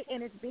exploited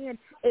and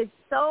it's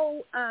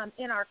so,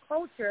 in our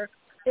culture,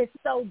 it's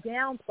so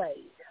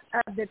downplayed.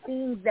 The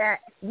things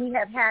that we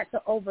have had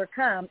to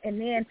overcome, and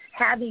then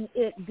having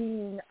it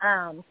being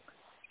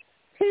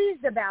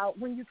teased about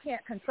when you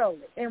can't control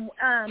it. And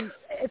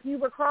if you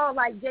recall,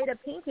 like Jada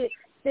Pinkett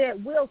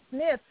said, Will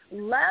Smith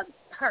loves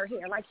her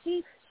hair. Like,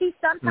 she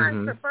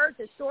sometimes prefers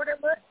the shorter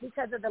look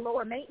because of the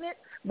lower maintenance,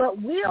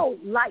 but Will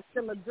likes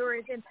the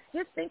luxurious. And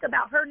just think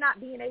about her not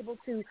being able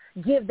to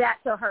give that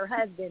to her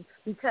husband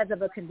because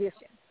of a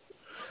condition.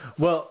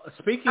 Well,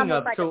 speaking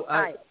of,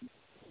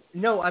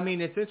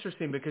 it's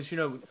interesting because,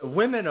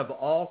 women of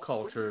all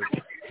cultures,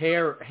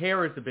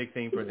 hair is a big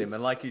thing for them.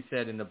 And like you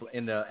said, in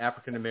the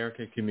African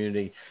American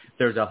community,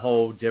 there's a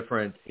whole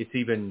different, it's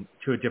even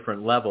to a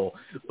different level.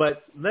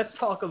 But let's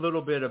talk a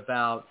little bit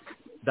about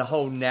the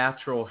whole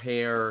natural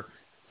hair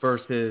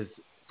versus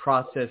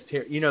processed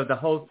hair. The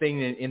whole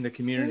thing in the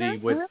community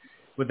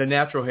with the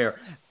natural hair.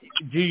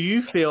 do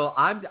you feel,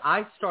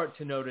 I start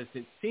to notice,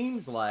 it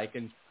seems like,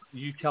 and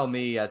you tell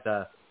me as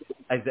a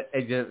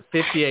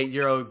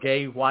 58-year-old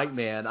gay white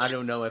man, I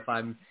don't know if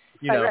I'm,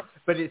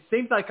 but it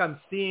seems like I'm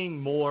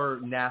seeing more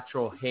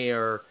natural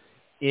hair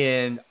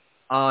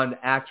on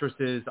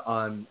actresses,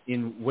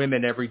 in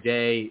women every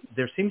day.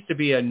 There seems to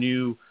be a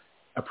new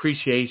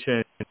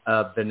appreciation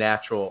of the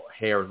natural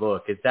hair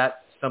look. Is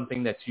that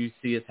something that you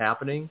see is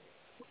happening?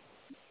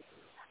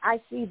 I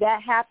see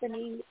that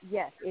happening.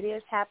 Yes, it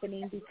is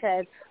happening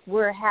because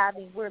we're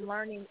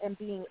learning and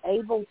being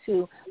able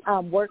to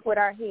work with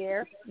our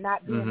hair,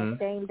 not being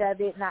ashamed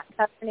of it, not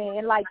covering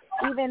it,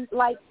 and even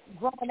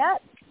growing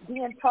up,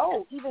 being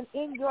told, even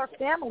in your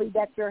family,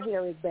 that your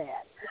hair is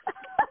bad.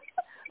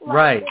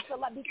 Right. It's a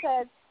lot,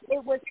 because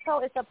it was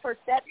told, it's a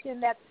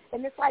perception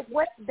and it's like,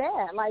 what's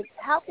bad? Like,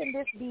 how can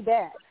this be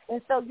bad?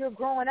 And so you're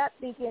growing up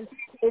thinking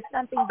it's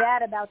something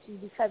bad about you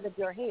because of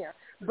your hair.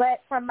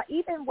 But from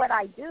even what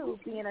I do,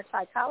 being a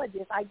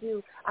trichologist,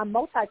 I'm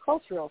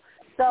multicultural.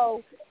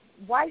 So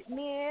white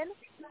men,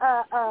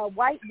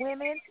 white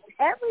women,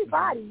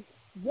 everybody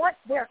wants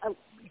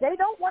they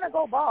don't want to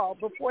go bald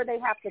before they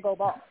have to go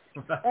bald.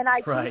 And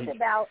I teach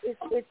about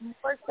it's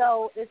more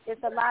so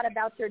it's a lot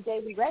about your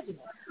daily regimen.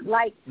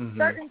 Like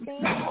certain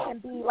things can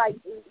be like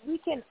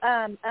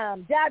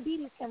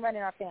diabetes can run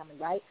in our family,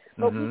 right?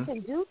 But we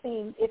can do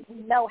things if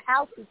we know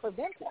how to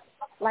prevent it.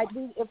 Like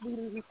if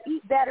we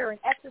eat better and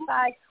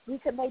exercise, we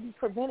can maybe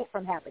prevent it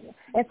from happening.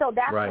 And so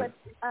that's what's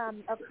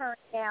occurring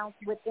now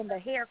within the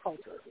hair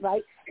culture,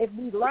 right? If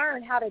we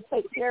learn how to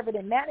take care of it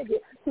and manage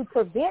it to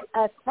prevent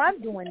us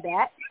from doing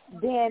that,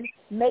 then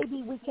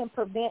maybe we can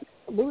prevent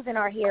losing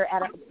our hair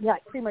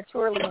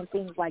prematurely and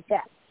things like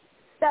that.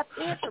 Stuff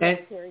is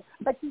hereditary,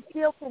 but you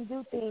still can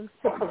do things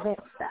to prevent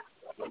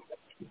stuff.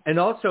 And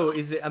also,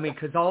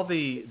 because all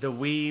the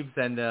weaves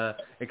and the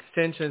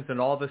extensions and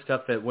all the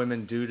stuff that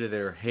women do to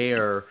their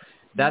hair,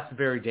 that's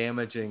very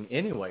damaging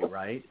anyway,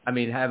 right? I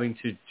mean, having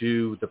to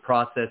do the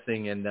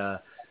processing and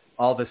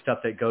all the stuff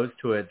that goes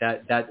to it,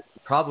 that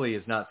probably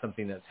is not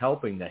something that's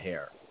helping the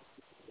hair.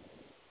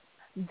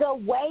 The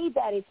way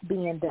that it's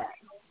being done.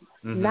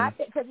 Not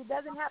because it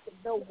doesn't happen,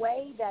 the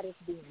way that it's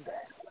being done.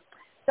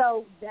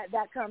 So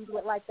that comes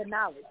with the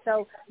knowledge.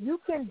 So you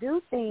can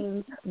do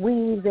things,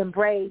 weaves and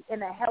braids,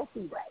 in a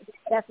healthy way.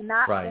 That's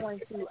not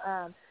going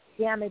to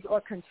damage or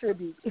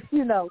contribute,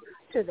 to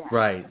that.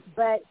 Right.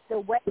 But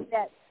the way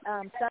that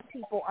some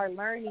people are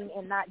learning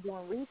and not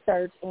doing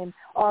research and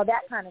all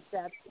that kind of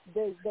stuff,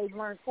 they've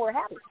learned poor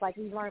habits. Like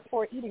we've learned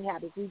poor eating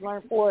habits. We've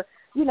learned poor,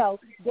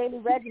 daily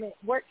regimen,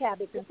 work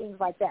habits and things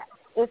like that.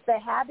 It's the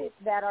habits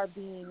that are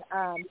being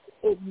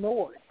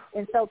ignored.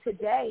 And so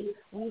today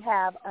we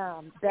have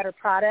better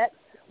products.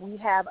 We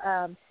have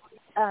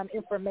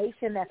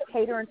information that's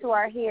catering to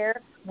our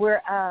hair.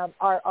 Where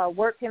our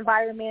work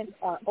environments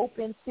are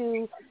open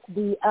to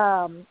the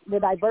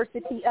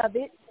diversity of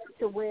it,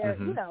 to where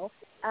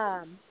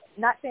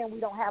not saying we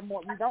don't have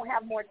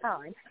more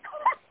time.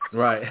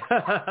 Right.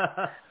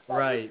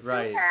 right.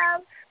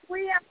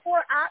 We have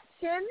more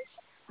options.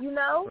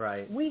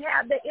 Right. We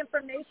have the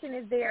information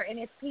is there, and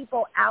it's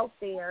people out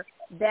there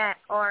that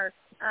are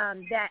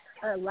that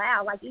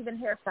allow, like even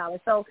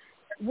hairstylists. So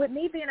with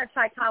me being a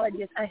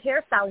trichologist, a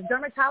hairstylist,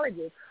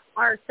 dermatologists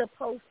are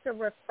supposed to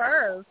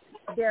refer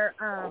their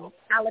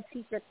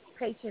alopecia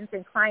patients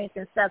and clients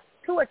and stuff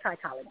to a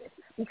trichologist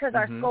because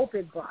our scope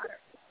is broader.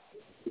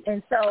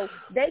 And so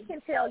they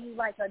can tell you,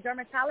 like a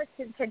dermatologist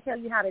can tell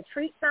you how to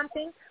treat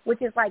something,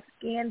 which is like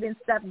skin and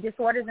stuff,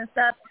 disorders and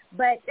stuff,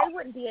 but they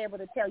wouldn't be able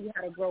to tell you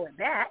how to grow it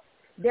back.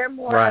 They're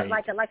more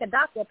like a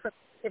doctor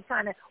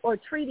or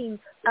treating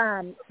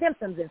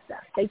symptoms and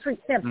stuff. They treat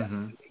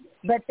symptoms,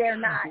 but they're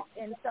not.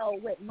 And so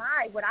what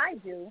I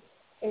do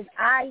is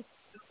I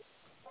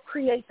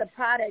create the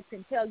products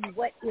and tell you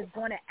what is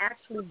going to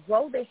actually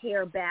grow the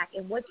hair back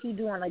and what you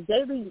do on a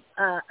daily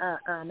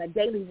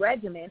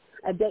regimen,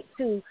 a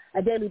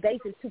daily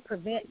basis to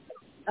prevent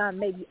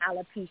maybe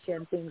alopecia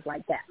and things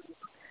like that.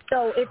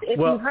 So if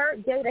you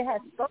heard, Jada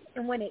has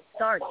spoken when it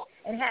started,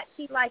 and had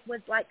she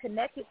was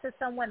connected to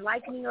someone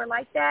like me or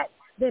like that,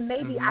 then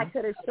maybe I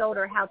could have showed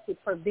her how to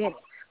prevent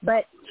it.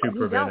 But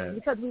we don't,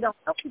 because we don't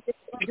know people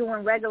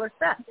doing regular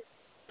stuff.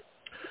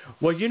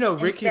 Well,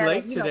 Ricky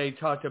Lake today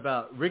talked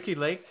about Ricky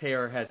Lake's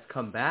hair has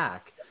come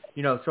back.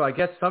 So I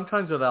guess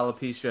sometimes with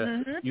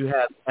alopecia, you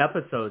have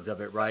episodes of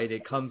it, right?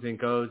 It comes and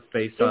goes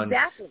based on,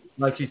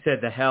 like you said,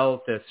 the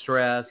health, the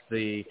stress,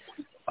 the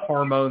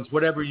hormones,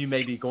 whatever you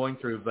may be going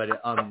through. But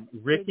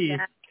Ricky,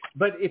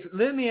 but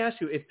let me ask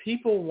you, if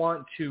people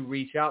want to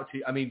reach out to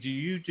you, I mean, do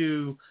you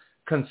do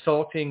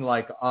consulting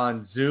like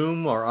on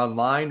Zoom or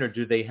online, or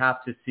do they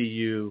have to see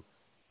you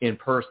in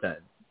person?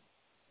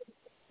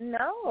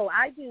 No,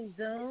 I do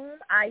Zoom.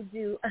 I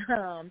do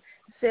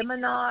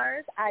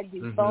seminars. I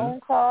do phone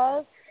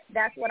calls.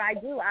 That's what I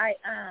do. I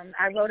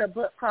wrote a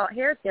book called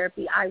Hair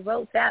Therapy. I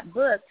wrote that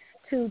book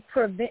to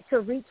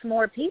reach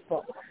more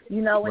people.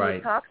 And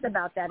it talks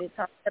about that. It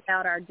talks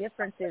about our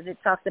differences. It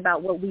talks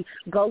about what we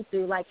go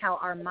through, like how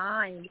our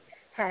mind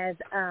has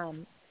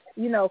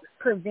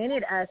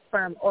prevented us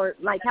from, or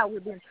like how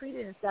we've been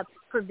treated and stuff,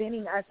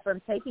 preventing us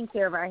from taking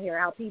care of our hair.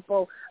 How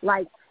people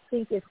like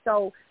think it's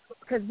so,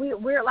 because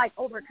we're like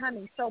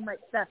overcoming so much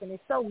stuff and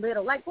it's so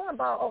little. Like going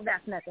bald, oh,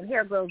 that's nothing.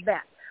 Hair grows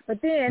back. But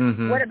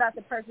then what about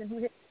the person who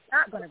is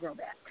not going to grow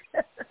back?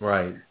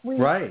 Right.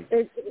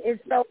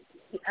 It's so,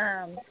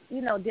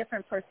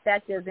 different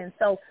perspectives and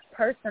so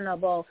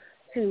personable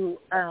to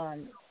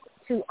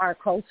our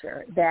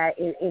culture that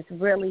it's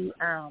really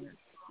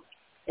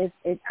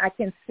I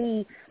can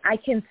see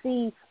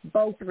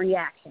both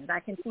reactions. I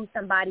can see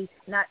somebody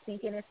not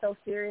thinking it's so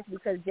serious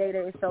because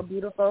Jada is so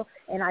beautiful,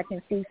 and I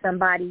can see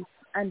somebody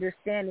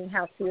understanding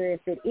how serious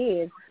it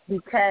is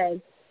because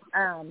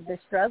the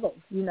struggle,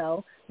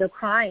 the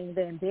crying,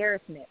 the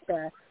embarrassment,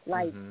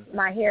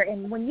 my hair.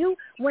 And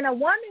when a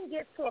woman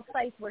gets to a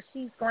place where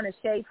she's going to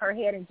shave her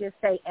head and just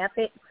say F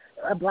it,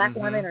 a black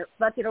woman, or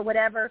fuck it or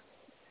whatever,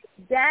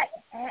 that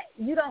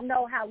you don't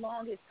know how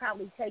long it's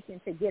probably taken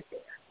to get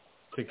there.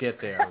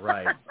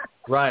 Right.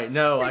 Right.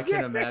 No, I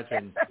can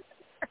imagine.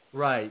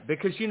 Right.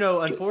 Because,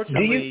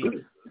 unfortunately,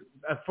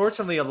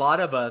 a lot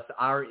of us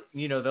are,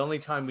 the only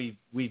time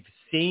we've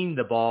seen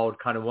the bald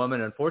kind of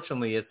woman,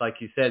 unfortunately, is like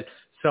you said,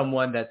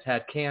 someone that's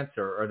had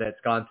cancer or that's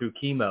gone through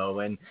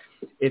chemo. And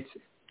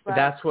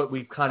that's what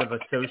we've kind of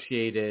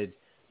associated,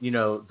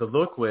 the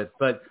look with.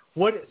 But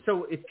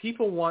so if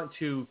people want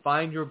to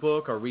find your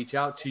book or reach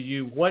out to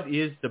you, what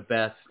is the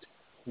best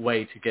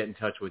way to get in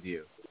touch with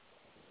you?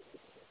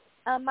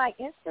 My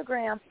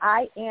Instagram,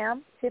 I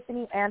am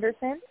Tiffany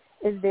Anderson,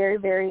 is very,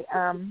 very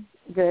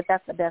good.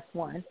 That's the best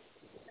one.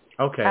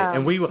 Okay,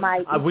 and we will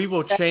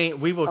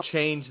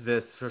change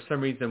this. For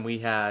some reason, we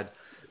had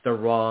the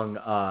wrong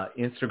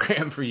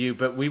Instagram for you,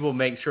 but we will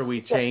make sure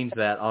we change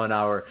that on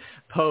our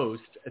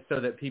post so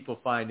that people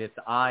find it's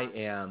I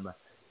am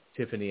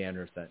Tiffany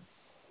Anderson.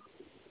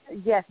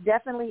 Yes,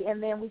 definitely.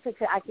 And then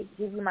I could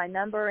give you my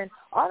number and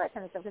all that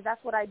kind of stuff because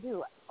that's what I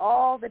do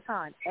all the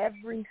time,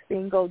 every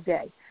single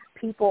day.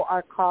 People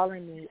are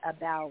calling me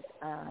about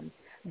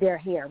their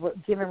hair,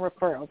 giving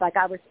referrals. Like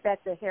I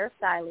respect the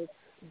hairstylist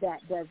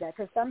that does that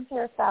because some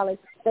hairstylists,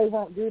 they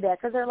won't do that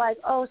because they're like,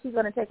 oh, she's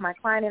going to take my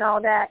client and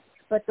all that.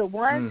 But the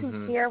ones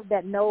who care,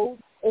 that knows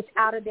it's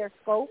out of their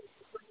scope,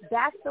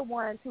 that's the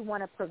ones who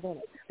want to prevent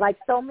it. Like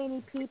so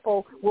many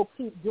people will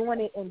keep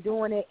doing it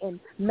and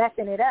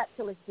messing it up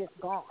till it's just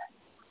gone.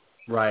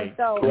 Right. And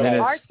so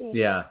our thing,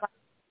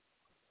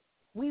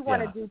 we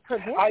want to do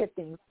preventive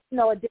things.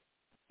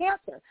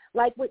 Cancer.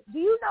 Like, do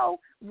you know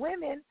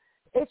women,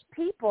 it's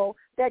people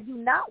that do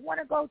not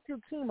want to go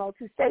through chemo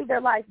to save their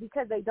life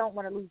because they don't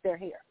want to lose their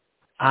hair.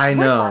 I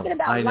know. We're talking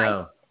about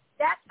life.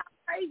 That's how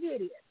crazy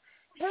it is.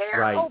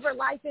 Hair over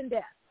life and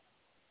death.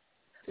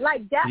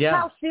 Like, that's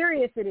how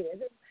serious it is.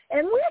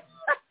 And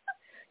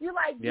you're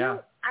like,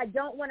 I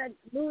don't want to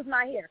lose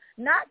my hair.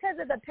 Not because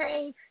of the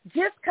pain,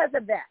 just because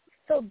of that.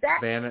 So that,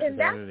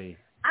 vanity.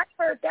 I've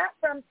heard that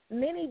from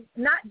many,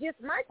 not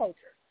just my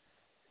culture.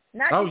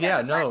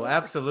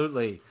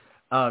 Absolutely.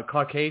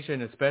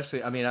 Caucasian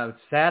especially. I mean,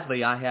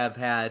 sadly, I have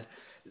had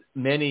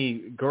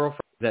many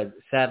girlfriends that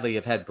sadly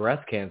have had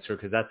breast cancer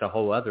because that's a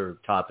whole other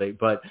topic.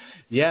 But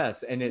yes,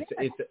 and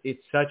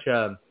it's such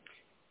a,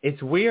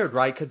 it's weird,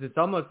 right? Because it's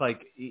almost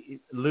like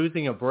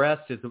losing a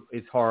breast is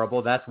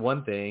horrible. That's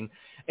one thing.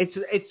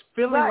 It's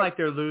feeling like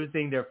they're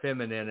losing their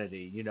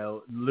femininity,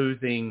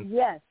 losing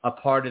a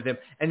part of them.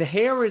 And the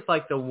hair is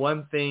like the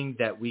one thing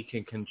that we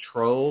can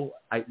control.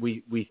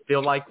 We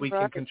feel like we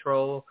can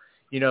control.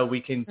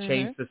 We can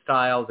change the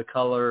style, the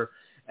color,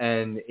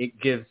 and it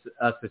gives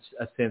us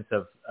a sense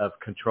of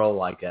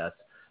control, I guess.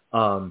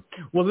 Well,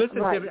 listen,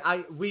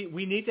 Tiffany,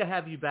 we need to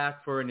have you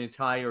back for an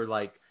entire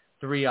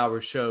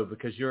 3-hour show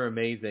because you're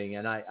amazing,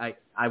 and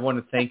I want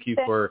to thank you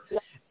for.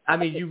 I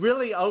mean, you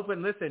really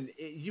opened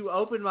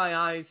my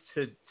eyes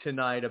to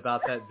tonight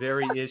about that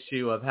very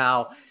issue of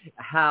how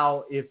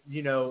if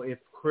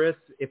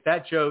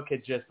that joke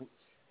had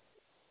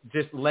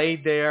just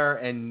laid there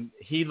and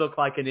he looked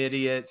like an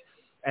idiot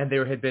and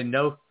there had been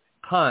no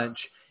punch,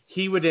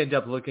 he would end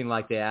up looking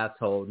like the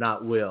asshole,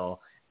 not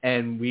Will,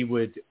 and we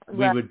would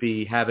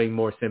be having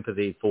more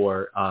sympathy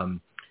for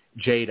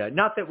Jada.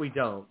 Not that we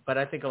don't, but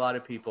I think a lot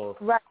of people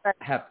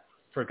have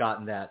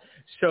forgotten that.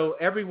 So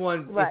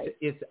everyone,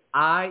 it's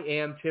I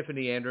am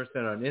Tiffany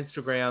Anderson on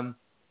Instagram.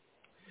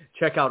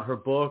 Check out her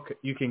book.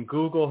 You can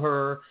Google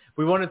her.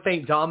 We want to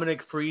thank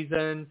Dominic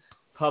Friesen,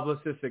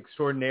 publicist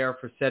extraordinaire,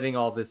 for setting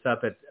all this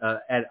up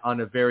on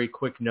a very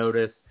quick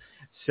notice.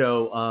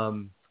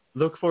 So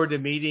look forward to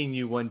meeting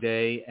you one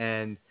day.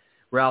 And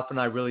Ralph and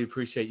I really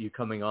appreciate you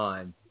coming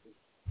on.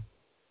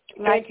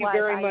 Thank you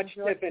very much,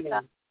 Tiffany.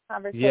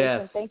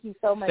 Yes. Thank you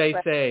so much. Stay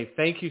safe.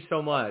 Thank you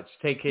so much.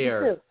 Take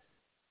care. You too.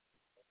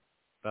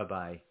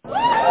 Bye-bye.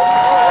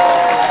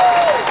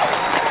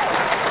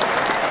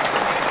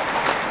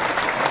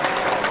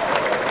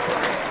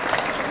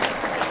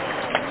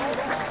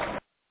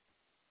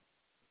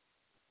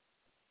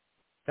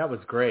 That was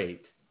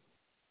great.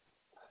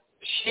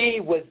 She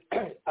was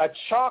a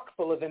chock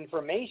full of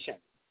information.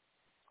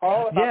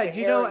 all about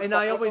yeah, and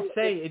I always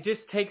say it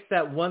just takes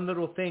that one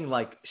little thing.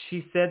 Like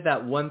she said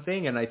that one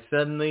thing, and I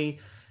suddenly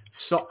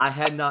saw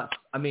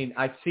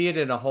I see it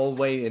in a whole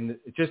way. And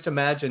just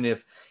imagine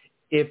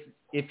if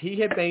he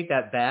had made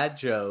that bad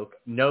joke,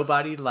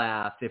 nobody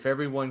laughed. If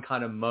everyone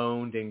kind of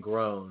moaned and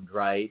groaned,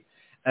 right?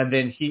 And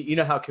then he,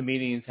 how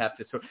comedians have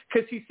to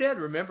because he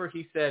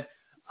said,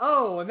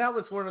 oh, and that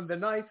was one of the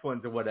nice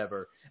ones or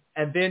whatever,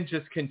 and then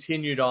just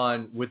continued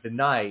on with the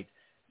night.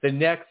 The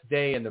next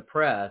day in the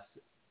press,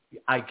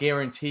 I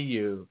guarantee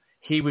you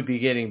he would be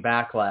getting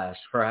backlash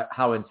for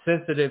how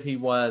insensitive he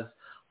was,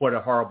 what a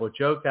horrible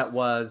joke that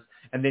was.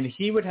 And then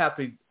he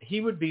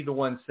would be the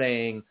one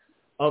saying,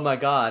 oh my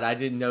God, I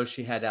didn't know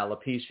she had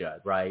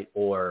alopecia, right?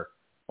 Or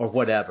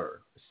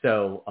whatever.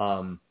 So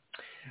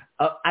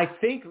I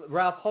think,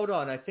 Ralph, hold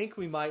on. I think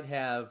we might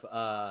have,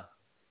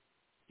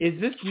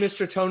 is this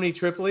Mr. Tony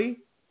Tripoli?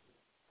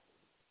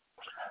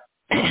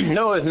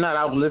 No, it's not.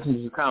 I was listening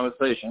to the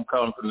conversation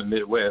calling from the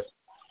Midwest.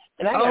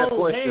 And I got a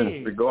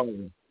question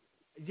regarding.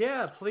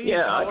 Yeah, please.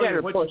 Yeah, I got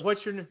a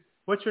question.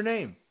 What's your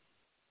name?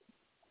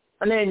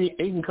 My name, you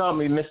can call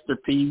me Mr.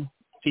 P.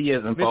 P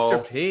as in Paul.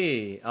 Mr.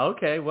 P.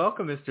 Okay,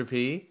 welcome, Mr.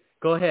 P.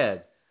 Go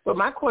ahead. But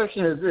my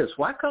question is this.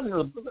 Why come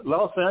the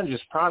Los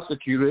Angeles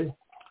prosecutors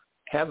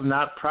have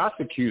not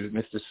prosecuted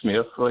Mr.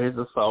 Smith for his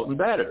assault and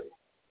battery?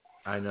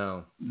 I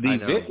know. The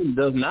victim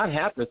does not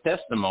have the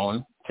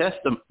testimony.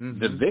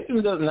 The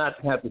victim does not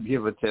have to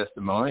give a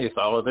testimony. It's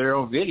all there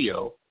on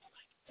video.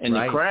 And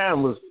the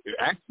crime was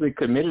actually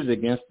committed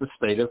against the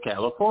state of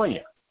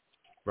California.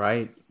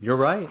 Right. You're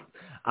right.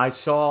 I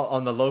saw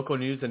on the local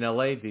news in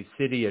L.A., the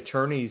city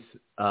attorney's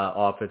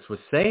office was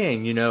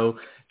saying,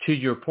 to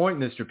your point,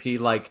 Mr. P,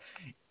 like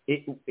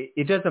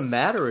it doesn't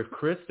matter if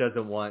Chris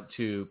doesn't want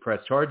to press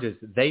charges.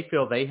 They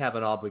feel they have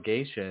an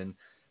obligation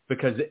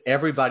because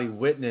everybody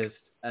witnessed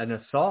an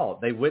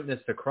assault. They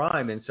witnessed a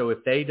crime. And so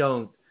if they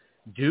don't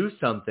do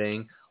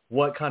something,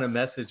 what kind of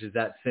message is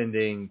that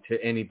sending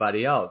to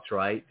anybody else,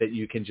 right? That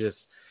you can just,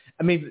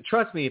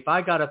 trust me, if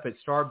I got up at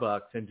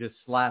Starbucks and just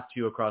slapped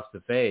you across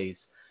the face,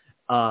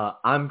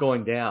 I'm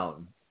going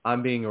down.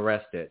 I'm being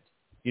arrested.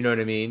 You know what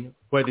I mean?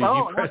 Whether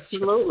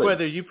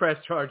you press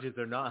charges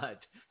or not.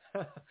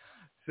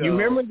 So, you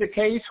remember the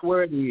case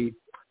where the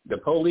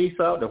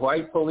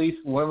white police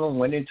woman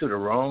went into the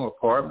wrong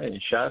apartment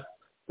and shot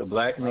the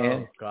black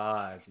man? Oh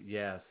God,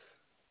 yes.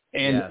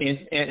 And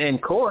in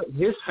court,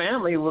 his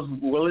family was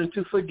willing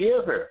to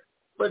forgive her.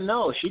 But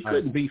no, she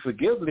couldn't be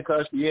forgiven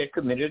because she had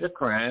committed a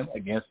crime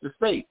against the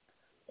state.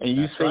 And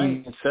you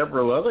see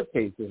several other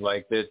cases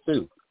like that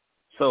too.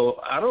 So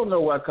I don't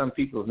know why come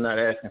people are not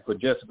asking for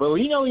justice. But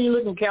when you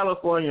look in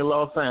California,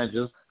 Los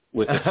Angeles,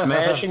 with a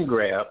smash and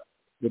grab,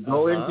 you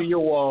go into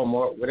your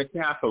Walmart with a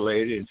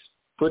calculator and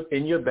put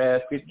in your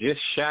basket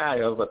just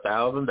shy of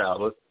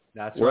 $1,000.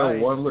 That's right.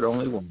 One would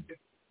only win.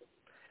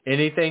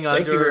 Anything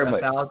under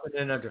 1,000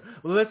 and under.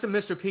 Well, listen,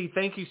 Mr. P,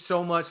 thank you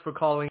so much for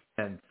calling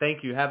in.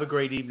 Thank you. Have a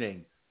great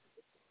evening.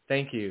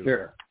 Thank you.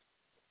 Sure.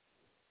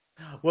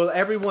 Well,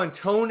 everyone,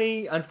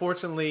 Tony,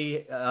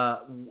 unfortunately,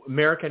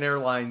 American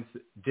Airlines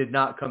did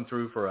not come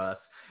through for us.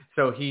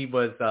 So he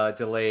was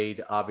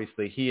delayed,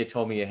 obviously. He had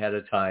told me ahead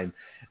of time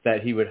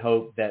that he would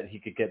hope that he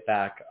could get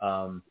back,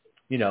 and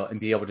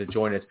be able to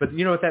join us. But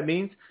you know what that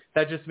means?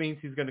 That just means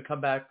he's going to come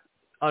back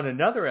on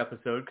another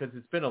episode because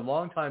it's been a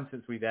long time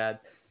since we've had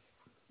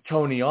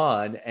Tony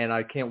on, and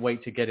I can't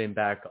wait to get him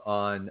back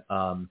on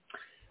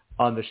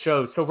the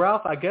show. So,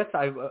 Ralph, I guess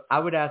I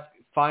would ask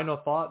final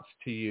thoughts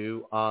to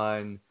you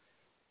on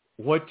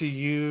what would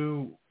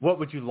you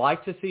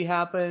like to see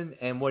happen,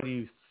 and what do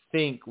you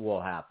think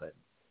will happen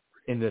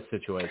in this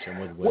situation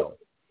with Will?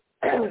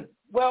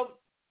 Well,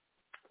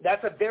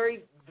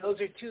 those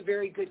are two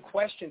very good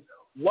questions.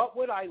 What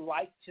would I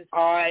like to?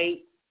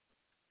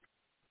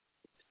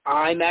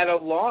 I'm at a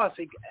loss.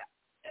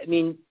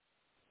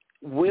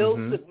 Will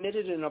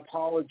submitted an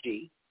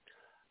apology,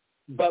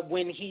 but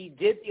when he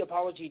did the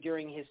apology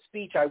during his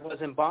speech, I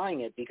wasn't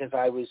buying it because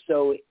I was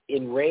so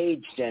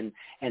enraged and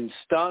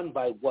stunned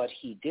by what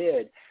he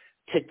did.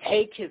 To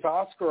take his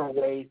Oscar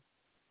away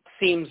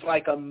seems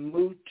like a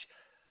moot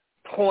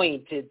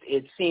point.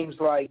 It seems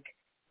like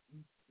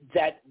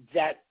that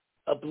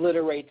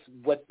obliterates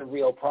what the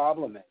real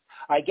problem is.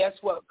 I guess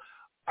what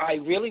I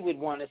really would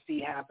want to see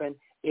happen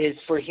is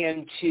for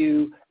him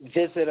to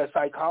visit a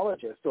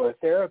psychologist or a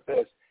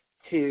therapist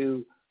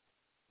to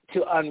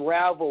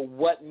unravel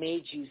what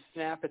made you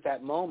snap at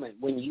that moment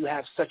when you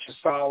have such a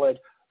solid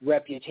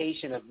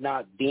reputation of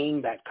not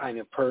being that kind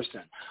of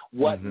person.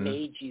 What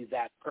made you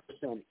that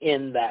person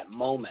in that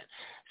moment?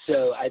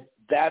 So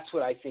that's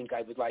what I think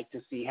I would like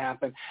to see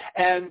happen.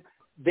 And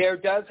there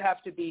does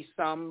have to be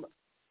some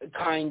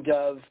kind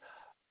of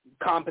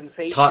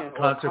compensation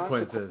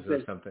consequences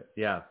or something.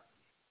 Yeah.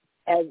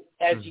 As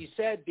you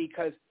said,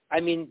 because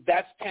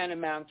that's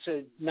tantamount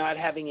to not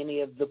having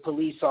any of the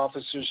police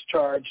officers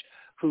charged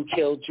who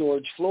killed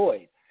George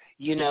Floyd.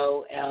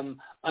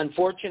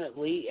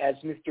 Unfortunately, as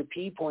Mr.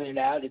 P pointed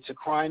out, it's a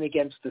crime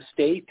against the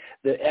state.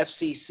 The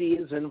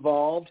FCC is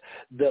involved.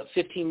 The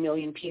 15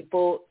 million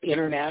people,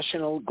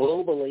 international,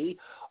 globally,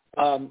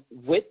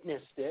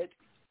 witnessed it.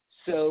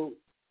 So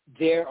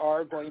there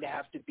are going to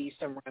have to be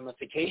some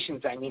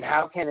ramifications. I mean,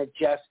 how can it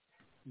just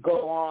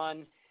go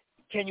on?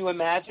 Can you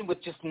imagine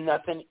with just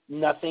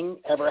nothing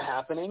ever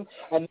happening?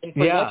 And then for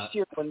next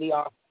year when the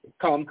Oscars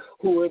come,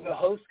 who are the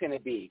hosts going to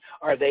be?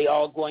 Are they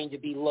all going to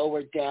be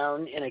lowered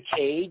down in a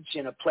cage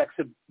in a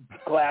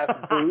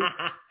plexiglass booth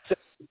so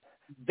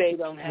they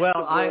don't have to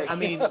worry? I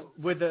mean,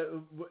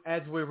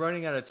 as we're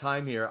running out of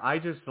time here, I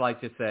just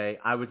like to say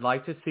I would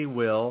like to see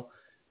Will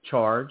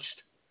charged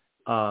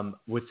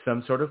with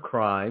some sort of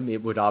crime.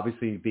 It would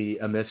obviously be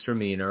a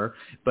misdemeanor,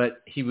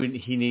 but he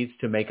needs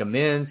to make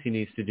amends. He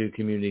needs to do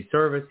community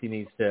service. He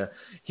needs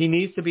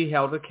to be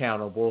held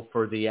accountable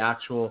for the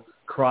actual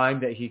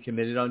crime that he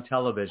committed on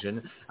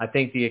television. I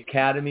think the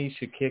Academy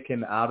should kick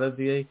him out of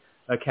the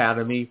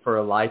Academy for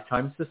a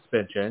lifetime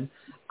suspension.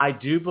 I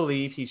do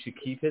believe he should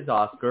keep his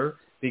Oscar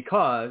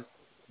because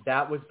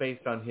that was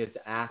based on his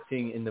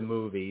acting in the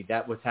movie.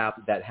 That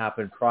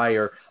happened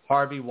prior.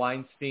 Harvey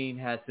Weinstein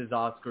has his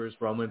Oscars.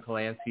 Roman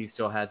Polanski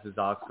still has his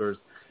Oscars.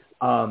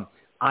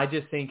 I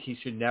just think he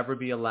should never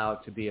be allowed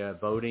to be a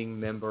voting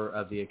member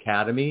of the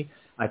Academy.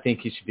 I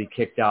think he should be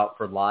kicked out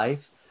for life.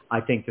 I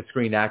think the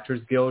Screen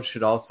Actors Guild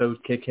should also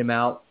kick him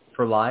out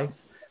for life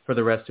for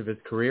the rest of his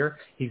career.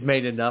 He's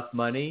made enough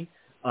money.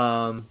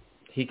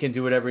 He can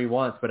do whatever he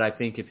wants, but I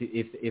think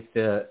if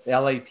the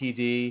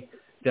LAPD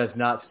does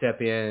not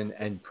step in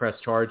and press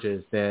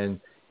charges, then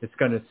it's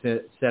going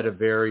to set a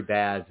very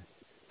bad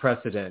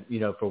precedent,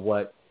 for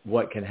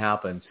what can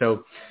happen.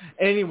 So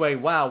anyway,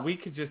 wow, we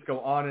could just go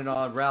on and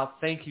on. Ralph,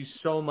 thank you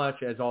so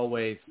much, as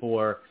always,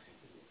 for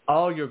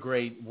all your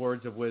great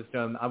words of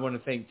wisdom. I want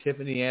to thank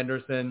Tiffany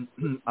Anderson.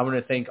 I want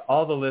to thank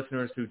all the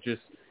listeners who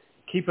just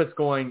keep us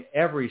going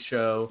every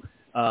show.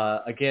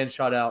 Again,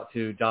 shout out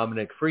to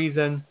Dominic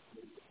Friesen.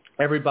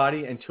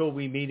 Everybody, until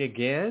we meet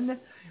again,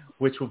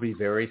 which will be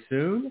very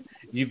soon,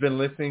 you've been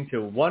listening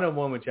to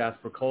One-on-One with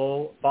Jasper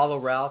Cole. Follow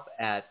Ralph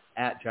at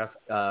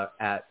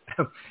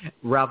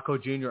Ralph Cole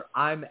Jr.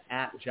 I'm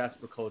at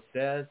Jasper Cole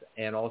Says,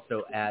 and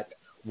also at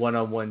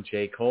One-on-One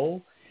J.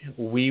 Cole.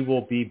 We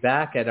will be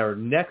back at our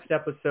next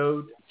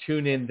episode.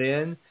 Tune in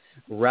then.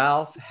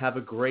 Ralph, have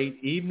a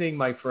great evening,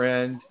 my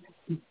friend.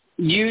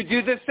 You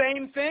do the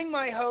same thing,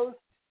 my host.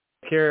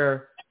 Take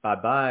care.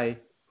 Bye-bye.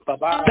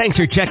 Bye-bye. Thanks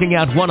for checking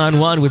out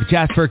One-on-One with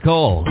Jasper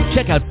Cole.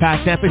 Check out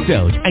past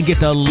episodes and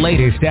get the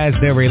latest as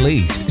they're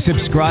released.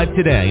 Subscribe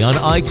today on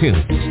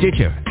iTunes,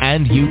 Stitcher,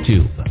 and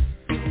YouTube.